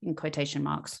in quotation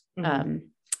marks.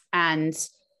 And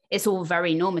it's all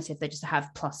very normative. They just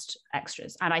have plus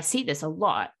extras. And I see this a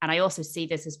lot. And I also see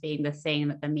this as being the thing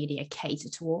that the media cater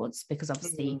towards, because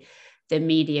obviously the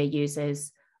media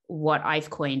uses what I've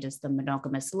coined as the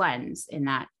monogamous lens, in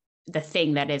that the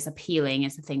thing that is appealing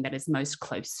is the thing that is most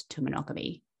close to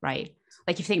monogamy, right?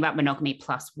 Like, if you think about monogamy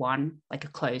plus one, like a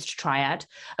closed triad,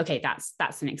 okay,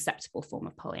 that's an acceptable form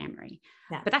of polyamory.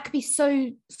 Yeah. But that could be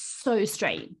so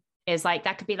straight. Is like,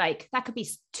 that could be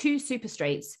two super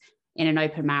straights in an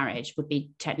open marriage would be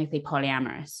technically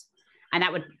polyamorous. And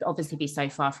that would obviously be so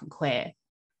far from queer.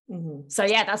 So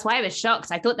yeah, that's why I was shocked.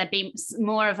 I thought there'd be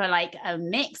more of a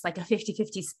mix, like a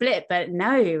 50-50 split, but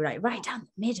no, like right down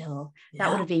the middle. Yeah. That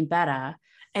would have been better.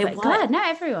 But glad, not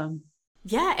everyone.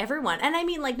 Yeah, everyone. And I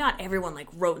mean, like, not everyone, like,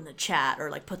 wrote in the chat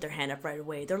or, like, put their hand up right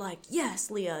away. They're like,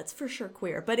 yes, Leah, it's for sure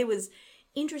queer. But it was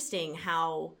interesting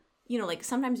how, you know, like,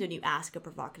 sometimes when you ask a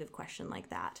provocative question like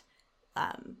that,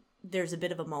 there's a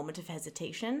bit of a moment of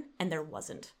hesitation, and there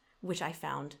wasn't, which I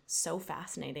found so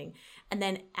fascinating. And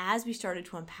then as we started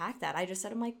to unpack that, I just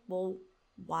said, I'm like, well,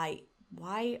 why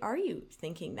are you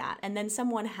thinking that? And then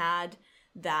someone had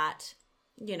that,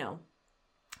 you know,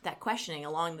 that questioning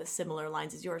along the similar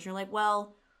lines as yours. And you're like,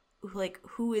 well, like,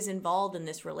 who is involved in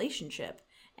this relationship?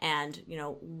 And, you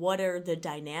know, what are the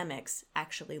dynamics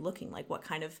actually looking like? What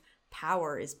kind of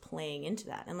power is playing into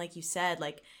that? And like you said,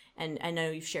 like, and I know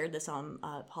you've shared this on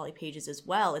Poly Pages as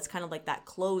well, it's kind of like that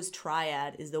closed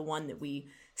triad is the one that we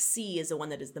see as the one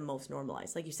that is the most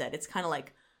normalized. Like you said, it's kind of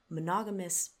like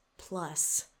monogamous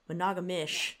plus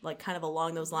monogamish, like kind of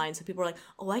along those lines. So people are like,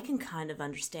 oh, I can kind of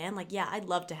understand. Like, yeah, I'd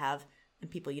love to have, and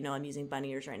people, you know, I'm using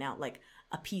bunny ears right now, like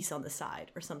a piece on the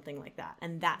side or something like that.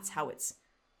 And that's how it's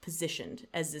positioned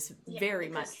as this very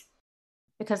much.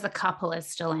 Because the couple is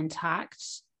still intact.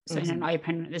 So in an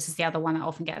open, this is the other one that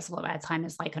often gets a lot of airtime,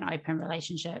 is like an open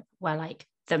relationship where like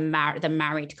the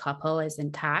married couple is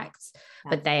intact,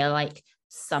 but they are like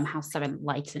somehow so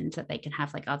enlightened that they can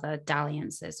have like other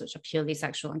dalliances which are purely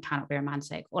sexual and cannot be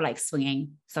romantic, or like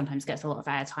swinging sometimes gets a lot of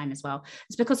airtime as well.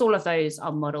 It's because all of those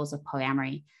are models of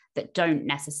polyamory that don't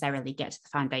necessarily get to the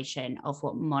foundation of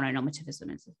what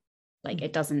mononormativism is. Like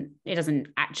it doesn't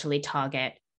actually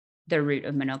target the root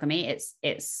of monogamy.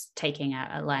 It's taking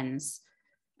a lens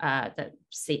that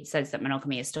says that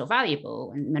monogamy is still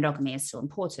valuable and monogamy is still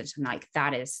important, and like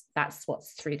that's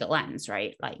what's through the lens,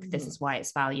 right? Like this is why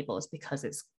it's valuable, is because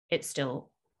it still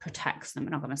protects the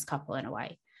monogamous couple in a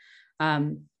way.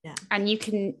 And you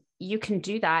can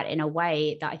do that in a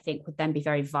way that I think would then be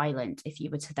very violent if you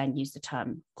were to then use the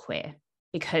term queer,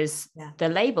 because the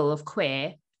label of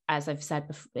queer, as I've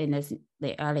said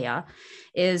earlier,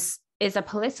 is a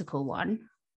political one.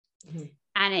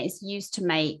 And it's used to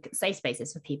make safe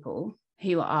spaces for people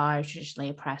who are traditionally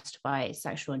oppressed by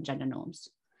sexual and gender norms.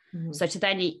 So to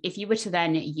then, if you were to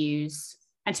then use,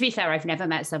 and to be fair, I've never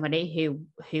met somebody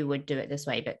who would do it this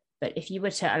way, but if you were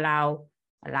to allow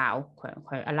quote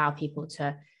unquote, allow people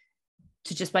to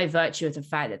just by virtue of the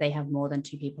fact that they have more than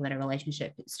two people in a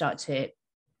relationship, start to,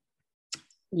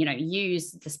 you know,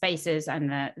 use the spaces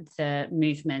and the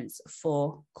movements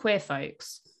for queer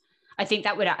folks, I think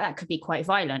that could be quite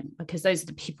violent, because those are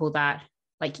the people that,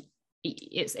 like,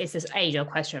 it's this age-old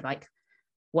question of like,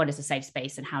 what is a safe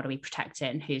space and how do we protect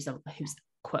it, and who's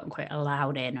quote unquote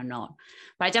allowed in or not.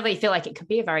 But I definitely feel like it could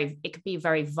be a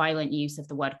very violent use of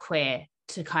the word queer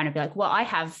to kind of be like, well, I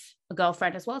have a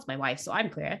girlfriend as well as my wife, so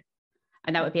I'm queer.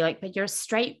 And that would be like, but you're a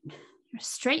straight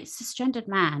cisgendered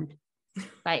man.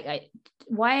 Like,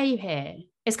 why are you here?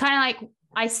 It's kind of like,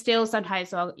 I still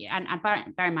sometimes, well, and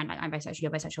bear in mind, like, I'm bisexual,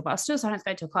 you're bisexual, but I'll still sometimes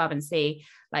go to a club and see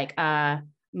like a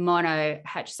mono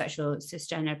heterosexual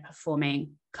cisgender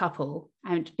performing couple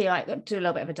and be like, do a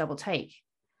little bit of a double take.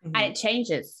 And it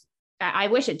changes. I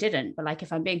wish it didn't, but like,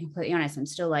 if I'm being completely honest, I'm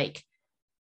still like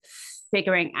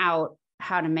figuring out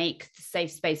how to make the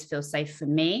safe space feel safe for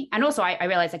me. And also I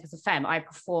realize, like, as a femme, I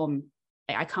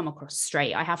come across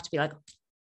straight. I have to be like,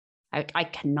 I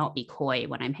cannot be coy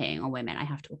when I'm hitting on women. I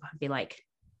have to be like,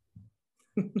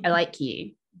 I like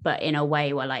you, but in a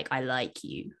way where like, I like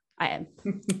you. I am.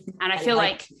 And I feel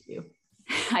like you.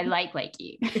 I like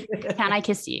you. Can I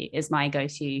kiss you is my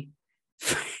go-to.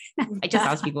 I just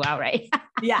ask people out, right?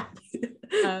 Yeah.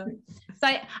 So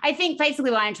I think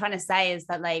basically what I'm trying to say is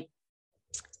that, like,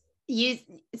 you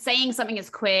saying something is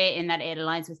queer in that it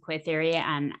aligns with queer theory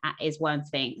and is one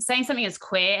thing. Saying something is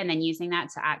queer and then using that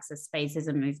to access spaces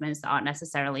and movements that aren't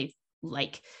necessarily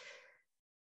like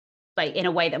in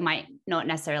a way that might not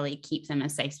necessarily keep them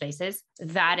as safe spaces,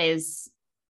 that is,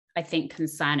 I think,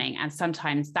 concerning. And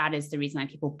sometimes that is the reason why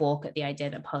people balk at the idea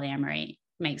that polyamory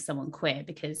makes someone queer,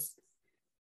 because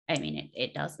I mean,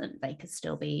 it doesn't. They could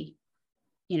still be,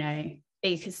 you know,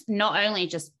 because not only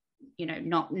just, you know,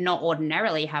 not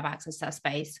ordinarily have access to that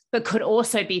space, but could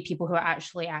also be people who are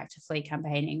actually actively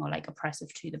campaigning or like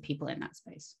oppressive to the people in that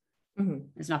space.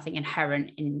 There's nothing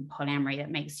inherent in polyamory that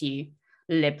makes you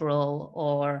liberal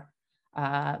or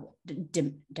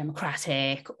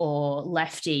democratic or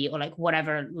lefty or like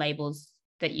whatever labels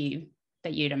that you'd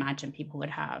imagine people would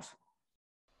have.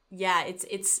 Yeah,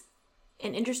 it's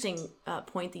an interesting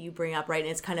point that you bring up, right?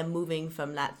 And it's kind of moving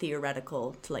from that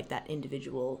theoretical to like that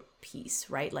individual piece,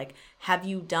 right? Like, have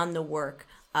you done the work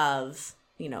of,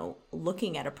 you know,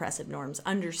 looking at oppressive norms,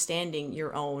 understanding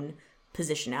your own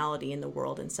positionality in the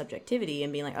world and subjectivity,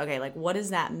 and being like, okay, like what does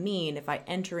that mean if I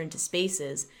enter into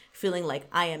spaces feeling like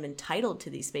I am entitled to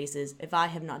these spaces if I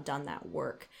have not done that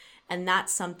work? And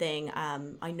that's something,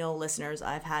 I know listeners,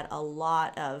 I've had a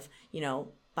lot of,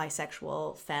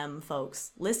 bisexual femme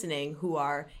folks listening who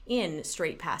are in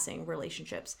straight passing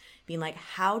relationships being like,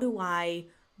 how do I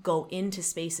go into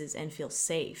spaces and feel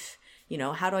safe?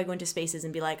 How do I go into spaces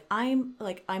and be like, I'm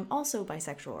also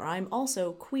bisexual, or I'm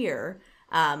also queer,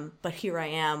 but here I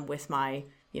am with my,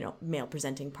 male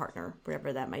presenting partner,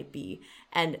 wherever that might be.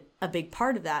 And a big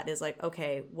part of that is like,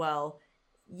 okay, well,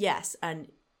 yes. And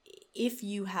if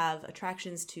you have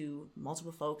attractions to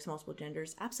multiple folks, multiple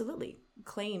genders, absolutely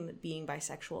claim being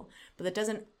bisexual, but that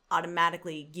doesn't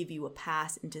automatically give you a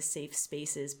pass into safe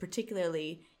spaces,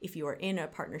 particularly if you are in a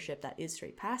partnership that is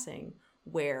straight passing,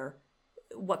 where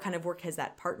what kind of work has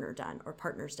that partner done or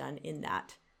partners done in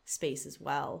that space as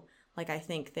well? Like, I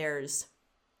think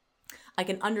I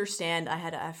can understand, I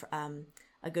had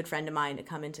a good friend of mine to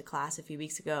come into class a few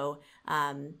weeks ago,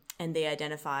 and they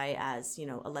identify as,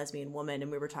 a lesbian woman.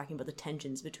 And we were talking about the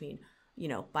tensions between,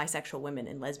 bisexual women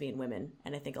and lesbian women.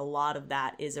 And I think a lot of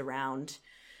that is around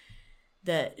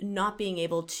the not being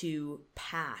able to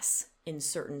pass in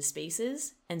certain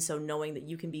spaces. And so knowing that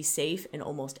you can be safe in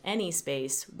almost any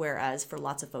space, whereas for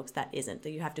lots of folks that isn't,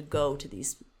 that you have to go to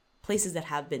these places that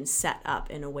have been set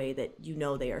up in a way that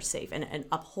they are safe, and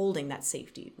upholding that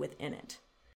safety within it.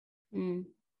 Mm.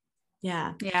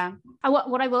 Yeah.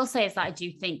 What I will say is that I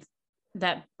do think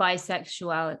that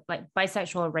bisexual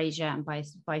erasure and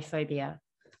biphobia,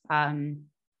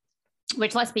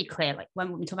 which, let's be clear, like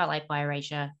when we talk about like bi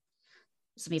erasure,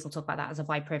 some people talk about that as a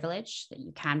bi privilege, that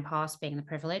you can pass being the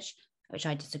privilege, which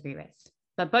I disagree with.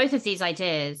 But both of these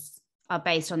ideas are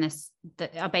based on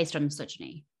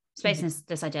misogyny. It's based on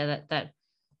this idea that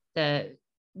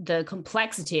the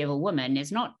complexity of a woman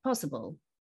is not possible.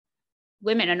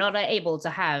 Women are not able to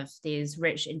have these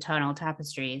rich internal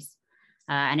tapestries,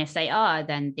 and if they are,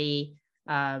 then the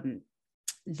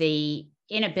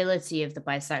inability of the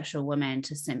bisexual woman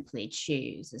to simply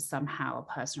choose is somehow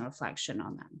a personal reflection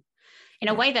on them. In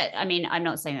a way that, I mean, I'm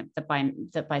not saying that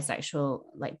bisexual,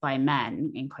 like bi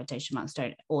men in quotation marks,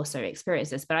 don't also experience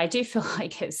this, but I do feel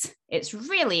like it's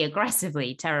really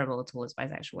aggressively terrible towards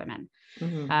bisexual women.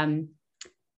 Mm-hmm.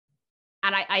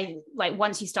 And I like,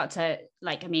 once you start to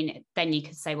like, I mean, then you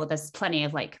could say, well, there's plenty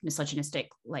of like misogynistic,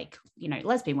 like,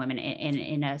 lesbian women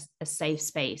in a safe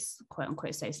space, quote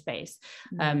unquote safe space.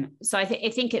 Mm-hmm. So I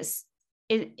think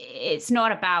it's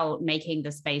not about making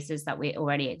the spaces that we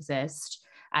already exist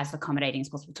as accommodating as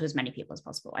possible to as many people as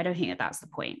possible. I don't think that that's the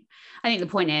point. I think the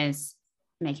point is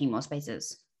making more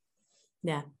spaces.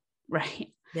 Yeah.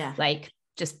 Right. Yeah. Like,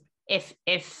 just if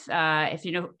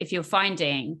you're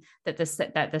finding that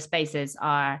the spaces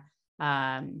are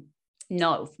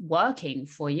not working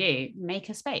for you, make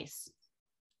a space.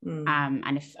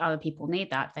 And if other people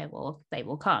need that, they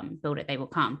will come. Build it, they will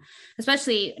come.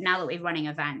 Especially now that we're running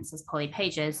events as poly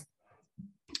pages,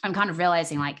 I'm kind of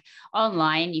realizing, like,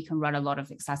 online you can run a lot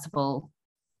of accessible,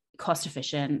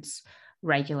 cost-efficient,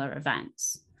 regular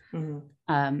events. Mm-hmm.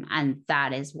 And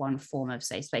that is one form of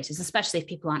safe spaces, especially if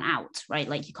people aren't out, right?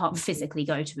 Like, you can't physically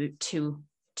go to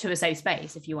a safe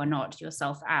space if you are not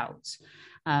yourself out,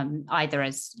 either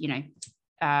as,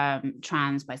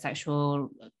 trans, bisexual,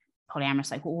 polyamorous,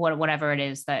 like whatever it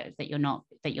is that you're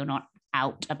not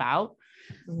out about.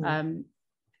 Mm-hmm.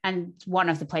 And one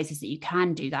of the places that you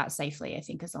can do that safely, I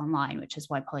think, is online, which is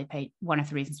why one of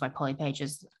the reasons why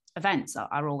Polypage's events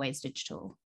are always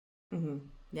digital. Mm-hmm.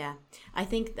 Yeah, I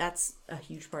think that's a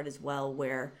huge part as well,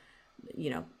 where,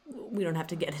 we don't have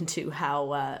to get into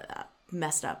how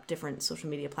messed up different social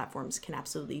media platforms can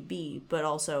absolutely be, but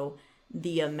also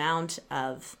the amount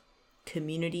of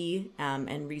community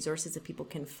and resources that people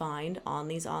can find on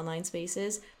these online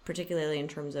spaces, particularly in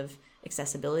terms of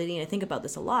accessibility. And I think about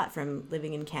this a lot from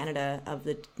living in Canada, of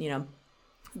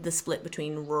the split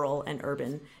between rural and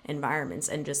urban environments,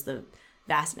 and just the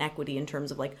vast inequity in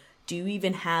terms of, like, do you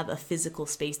even have a physical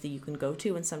space that you can go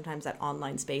to? And sometimes that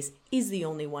online space is the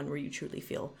only one where you truly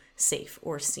feel safe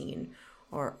or seen,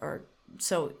 or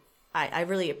so I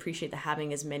really appreciate the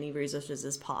having as many resources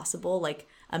as possible. Like,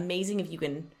 amazing if you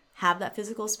can have that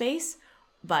physical space,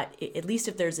 but at least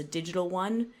if there's a digital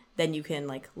one, then you can,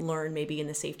 like, learn maybe in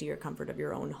the safety or comfort of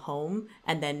your own home,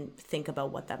 and then think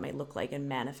about what that might look like and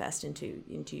manifest into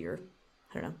your,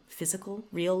 I don't know, physical,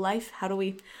 real life. I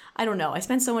don't know. I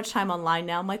spend so much time online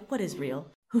now. I'm like, what is real?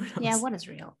 Who knows? Yeah, what is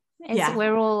real?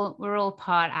 We're all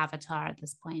part avatar at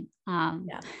this point.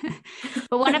 Yeah.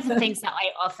 But one of the things that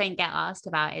I often get asked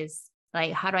about is,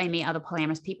 like, how do I meet other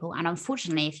polyamorous people? And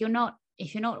unfortunately, if you're not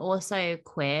also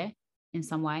queer, in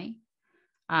some way,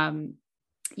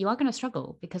 you are going to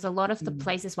struggle, because a lot of the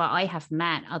places where I have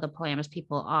met other polyamorous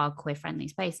people are queer friendly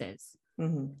spaces.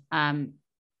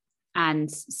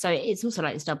 And so it's also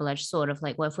like this double-edged sword of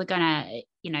like, well, if we're going to,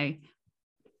 you know,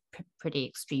 pretty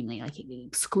extremely like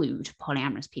exclude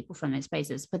polyamorous people from those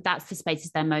spaces, but that's the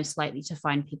spaces they're most likely to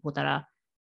find people that are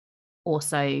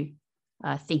also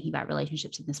thinking about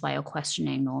relationships in this way or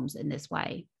questioning norms in this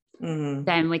way,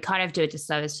 then we kind of do a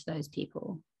disservice to those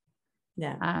people.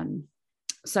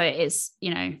 So it's,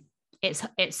 you know,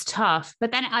 it's tough.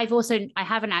 But then I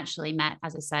haven't actually met,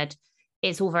 as I said,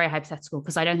 it's all very hypothetical,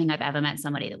 because I don't think I've ever met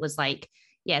somebody that was like,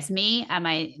 yes, me and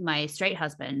my straight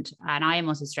husband, and I am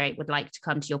also straight, would like to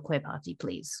come to your queer party,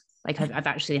 please. Like I've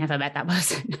actually never met that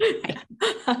person.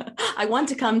 I want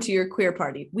to come to your queer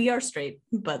party. We are straight,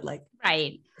 but like,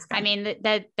 right. I mean,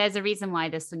 there's a reason why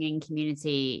the swinging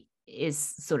community is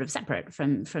sort of separate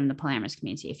from the polyamorous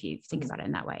community, if you think about it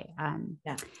in that way.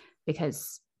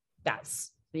 Because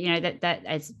that's, you know, that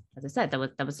as I said,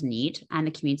 there was a need, and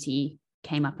the community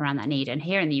came up around that need. And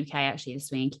here in the UK, actually, the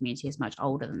swinging community is much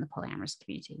older than the polyamorous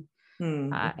community.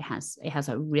 It has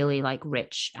a really like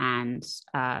rich and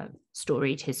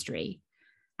storied history,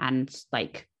 and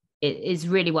like it is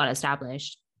really well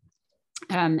established.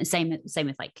 Same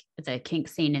with like the kink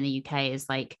scene in the UK is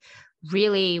like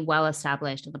really well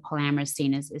established, and the polyamorous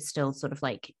scene is still sort of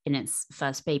like in its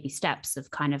first baby steps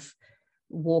of kind of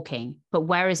walking. But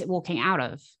where is it walking out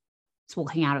of? It's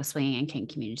walking out of swinging and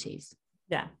kink communities.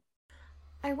 Yeah.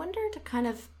 I wonder, to kind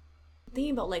of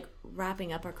thinking about like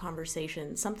wrapping up our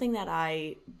conversation, something that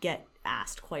I get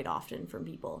asked quite often from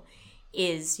people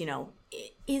is, you know,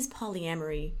 is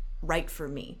polyamory right for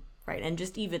me? Right. And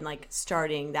just even like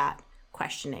starting that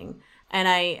questioning. And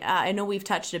I know we've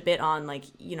touched a bit on like,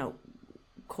 you know,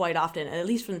 quite often, at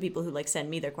least from the people who like send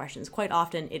me their questions, quite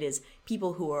often it is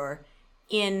people who are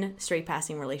in straight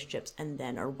passing relationships and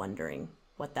then are wondering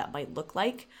what that might look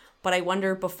like. But I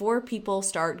wonder, before people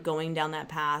start going down that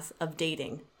path of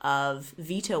dating, of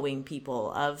vetoing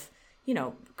people, of, you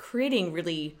know, creating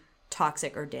really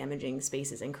toxic or damaging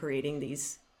spaces and creating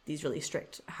these really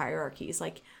strict hierarchies,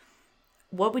 like,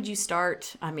 what would you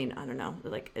start? I mean, I don't know,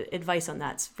 like advice on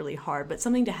that's really hard, but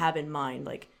something to have in mind,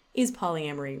 like, is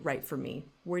polyamory right for me?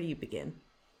 Where do you begin?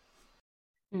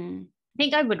 I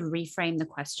think I would reframe the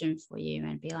question for you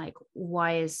and be like,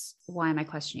 why am I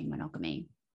questioning monogamy?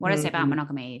 What is it about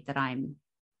monogamy that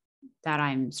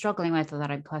I'm struggling with, or that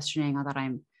I'm questioning, or that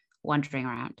I'm wondering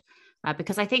around?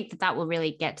 Because I think that will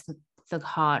really get to the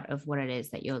heart of what it is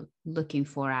that you're looking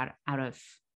for out of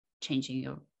changing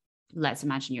your, let's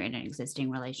imagine you're in an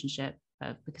existing relationship,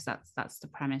 because that's the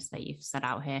premise that you've set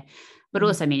out here. But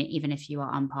also, I mean, even if you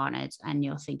are unpartnered and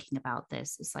you're thinking about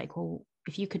this, it's like, well,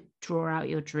 if you could draw out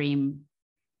your dream,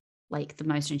 like the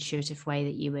most intuitive way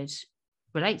that you would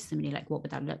relate to somebody, like what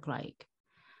would that look like?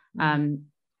 I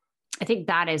think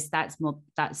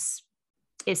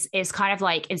it's kind of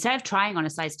like, instead of trying on a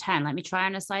size 10, let me try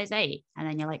on a size 8, and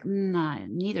then you're like, no,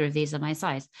 neither of these are my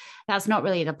size. That's not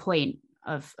really the point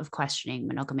of questioning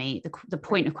monogamy. The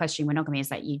point of questioning monogamy is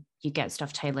that you get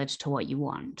stuff tailored to what you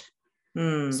want.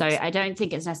 So I don't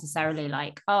think it's necessarily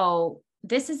like, oh,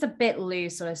 this is a bit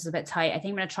loose or this is a bit tight, I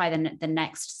think I'm going to try the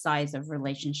next size of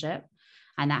relationship,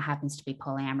 and that happens to be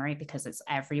polyamory because it's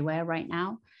everywhere right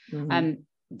now.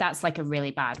 That's like a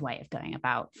really bad way of going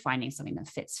about finding something that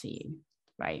fits for you,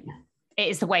 right? It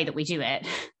is the way that we do it,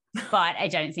 but I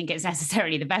don't think it's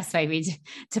necessarily the best way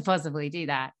to possibly do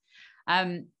that.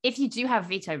 If you do have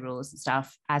veto rules and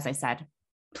stuff, as I said,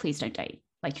 please don't date.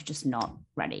 Like, you're just not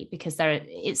ready, because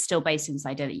it's still based in this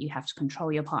idea that you have to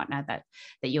control your partner, that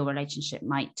your relationship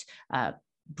might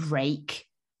break.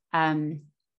 And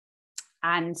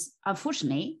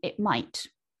unfortunately, it might.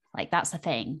 Like, that's the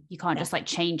thing. You can't just like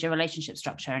change your relationship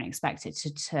structure and expect it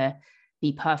to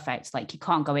be perfect. Like, you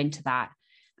can't go into that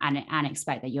and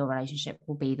expect that your relationship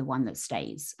will be the one that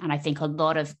stays. And I think a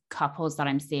lot of couples that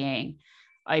I'm seeing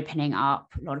opening up,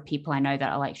 a lot of people I know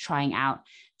that are like trying out,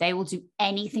 they will do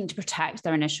anything to protect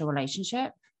their initial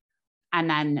relationship. And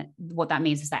then what that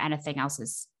means is that anything else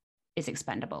is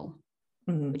expendable,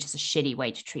 which is a shitty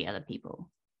way to treat other people.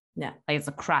 Yeah. Like,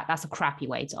 that's a crappy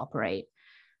way to operate.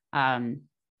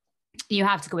 You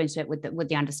have to go into it with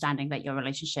the understanding that your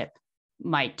relationship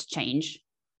might change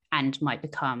and might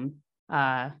become,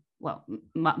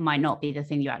 might not be the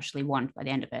thing you actually want by the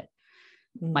end of it.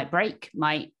 Might break,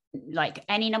 like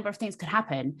any number of things could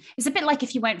happen. It's a bit like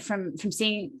if you went from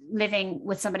living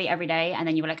with somebody every day, and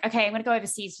then you were like, okay, I'm going to go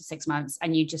overseas for 6 months,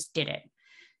 and you just did it.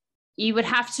 You would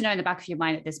have to know in the back of your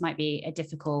mind that this might be a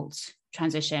difficult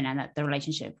transition, and that the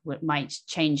relationship might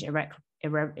change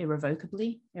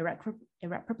irreparably.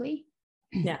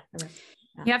 Yeah.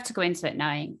 You have to go into it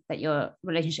knowing that your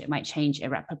relationship might change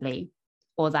irreparably,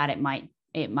 or that it might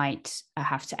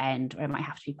have to end, or it might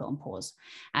have to be put on pause.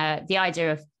 The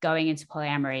idea of going into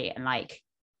polyamory and like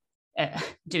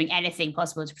doing anything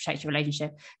possible to protect your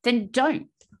relationship, then don't.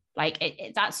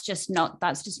 Like that's just not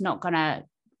gonna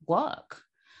work.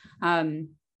 And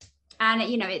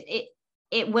you know,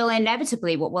 it will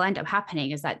inevitably, what will end up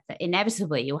happening is that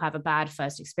inevitably you'll have a bad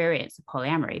first experience of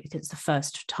polyamory, because it's the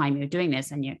first time you're doing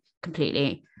this and you're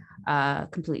completely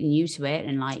new to it,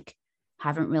 and like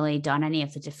haven't really done any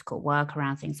of the difficult work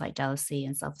around things like jealousy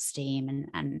and self-esteem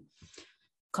and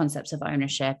concepts of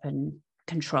ownership and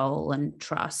control and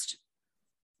trust.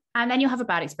 And then you'll have a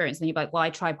bad experience, and you're like, well, I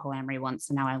tried polyamory once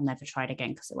and now I'll never try it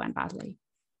again because it went badly.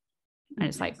 And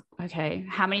it's like, okay,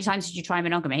 how many times did you try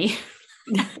monogamy?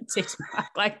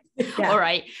 Like, all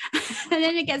right. And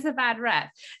then it gets a bad rep.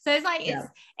 So it's like,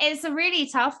 it's a really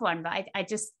tough one, but I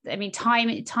mean, time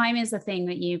is the thing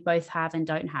that you both have and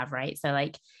don't have, right? So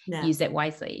like, use it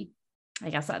wisely. I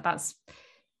guess that's,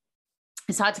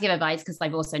 it's hard to give advice because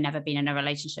I've also never been in a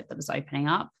relationship that was opening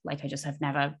up. Like I just have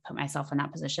never put myself in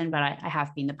that position, but I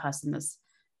have been the person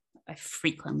I've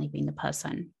frequently been the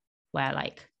person where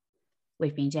like,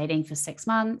 we've been dating for 6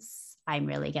 months. I'm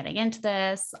really getting into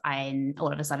this.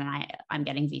 All of a sudden I'm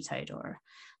getting vetoed, or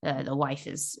the wife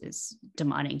is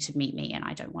demanding to meet me and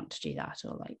I don't want to do that,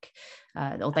 or like,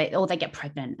 or they get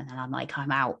pregnant and then I'm like,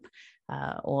 I'm out.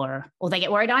 Or they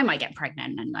get worried I might get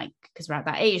pregnant, and like, because we're at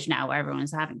that age now where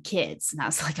everyone's having kids, and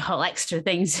that's like a whole extra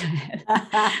thing to it.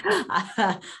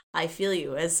 I feel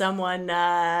you as someone,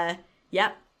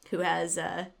 who has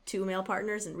 2 male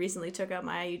partners and recently took out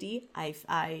my IUD. I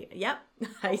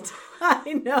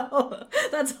know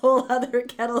that's a whole other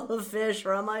kettle of fish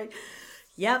where I'm like,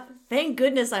 thank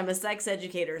goodness I'm a sex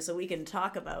educator so we can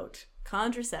talk about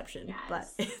contraception. Yes. But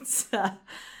it's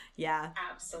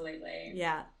absolutely.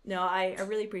 Yeah. No, I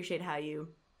really appreciate how you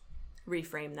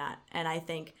reframe that. And I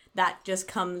think that just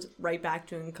comes right back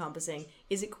to encompassing,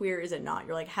 is it queer, is it not?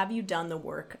 You're like, have you done the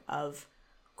work of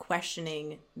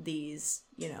questioning these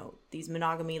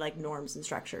monogamy like norms and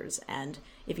structures? And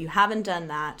if you haven't done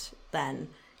that, then,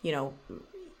 it's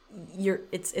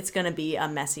going to be a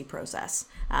messy process.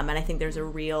 And I think there's a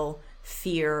real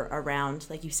fear around,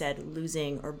 like you said,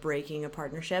 losing or breaking a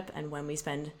partnership. And when we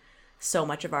spend so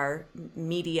much of our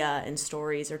media and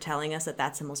stories are telling us that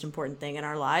that's the most important thing in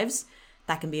our lives,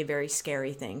 that can be a very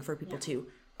scary thing for people to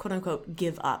quote unquote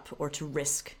give up or to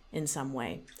risk in some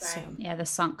way. Right. So the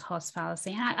sunk cost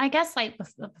fallacy. And I guess like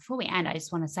before we end, I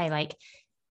just want to say like,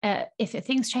 if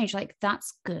things change, like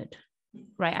that's good,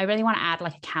 right? I really want to add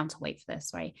like a counterweight for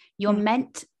this, right? You're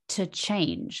meant to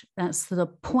change. That's the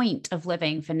point of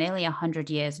living for nearly 100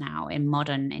 years now in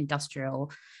modern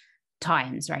industrial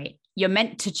times, right? You're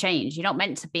meant to change. You're not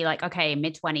meant to be like, okay,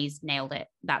 mid-20s, nailed it,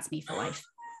 that's me for life.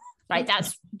 Right?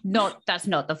 That's not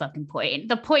the fucking point.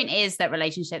 The point is that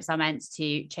relationships are meant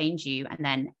to change you, and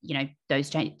then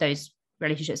those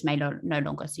relationships may no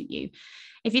longer suit you.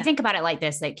 If you think about it like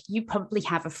this, like you probably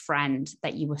have a friend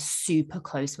that you were super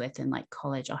close with in like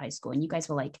college or high school, and you guys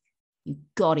were like, you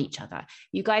got each other.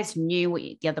 You guys knew what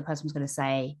the other person was going to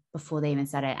say before they even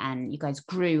said it, and you guys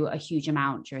grew a huge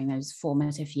amount during those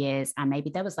formative years. And maybe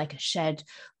there was like a shared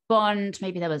bond,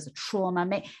 maybe there was a trauma,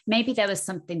 maybe there was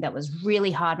something that was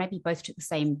really hard, maybe you both took the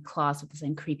same class with the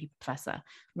same creepy professor.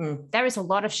 There is a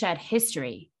lot of shared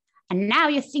history, and now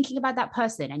you're thinking about that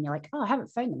person and you're like, oh, I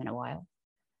haven't phoned them in a while.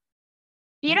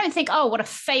 You don't think, oh, what a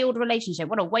failed relationship,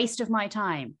 what a waste of my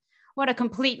time, what a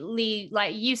completely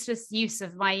like useless use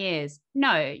of my years.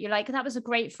 No, you're like, that was a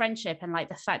great friendship, and like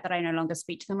the fact that I no longer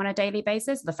speak to them on a daily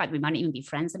basis, the fact we might not even be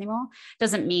friends anymore,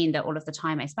 doesn't mean that all of the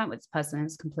time I spent with this person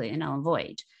is completely null and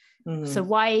void. So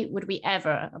why would we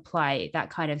ever apply that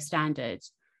kind of standard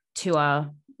to our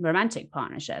romantic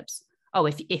partnerships? Oh,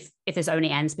 if this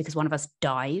only ends because one of us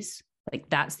dies, like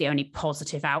that's the only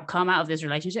positive outcome out of this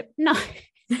relationship? No.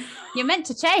 You're meant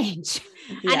to change.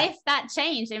 And if that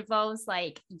change involves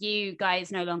like you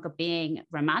guys no longer being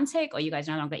romantic, or you guys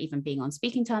no longer even being on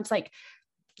speaking terms, like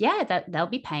there'll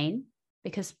be pain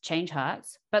because change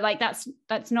hurts, but like that's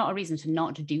not a reason to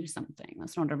not to do something.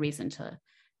 That's not a reason to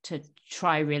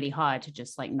try really hard to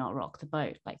just like not rock the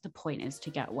boat. Like the point is to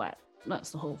get wet.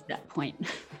 That's the whole point.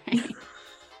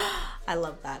 I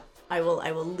love that. I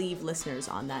will leave listeners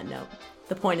on that note.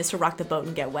 The point is to rock the boat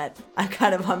and get wet. I'm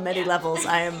kind of on many levels.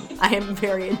 I am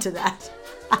very into that.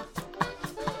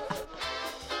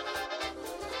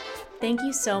 Thank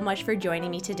you so much for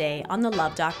joining me today on the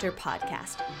Love Doctor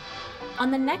podcast. On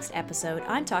the next episode,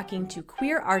 I'm talking to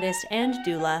queer artist and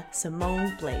doula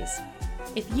Simone Blaze.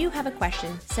 If you have a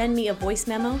question, send me a voice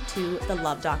memo to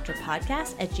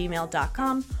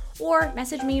thelovedoctorpodcast@gmail.com or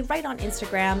message me right on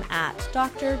Instagram at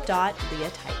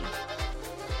dr.leahtidy.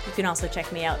 You can also check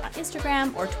me out on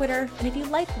Instagram or Twitter, and if you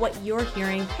like what you're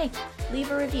hearing, hey,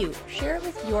 leave a review, share it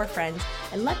with your friends,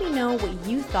 and let me know what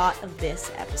you thought of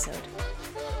this episode.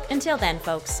 Until then,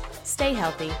 folks, stay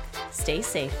healthy, stay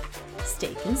safe,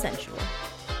 stay consensual.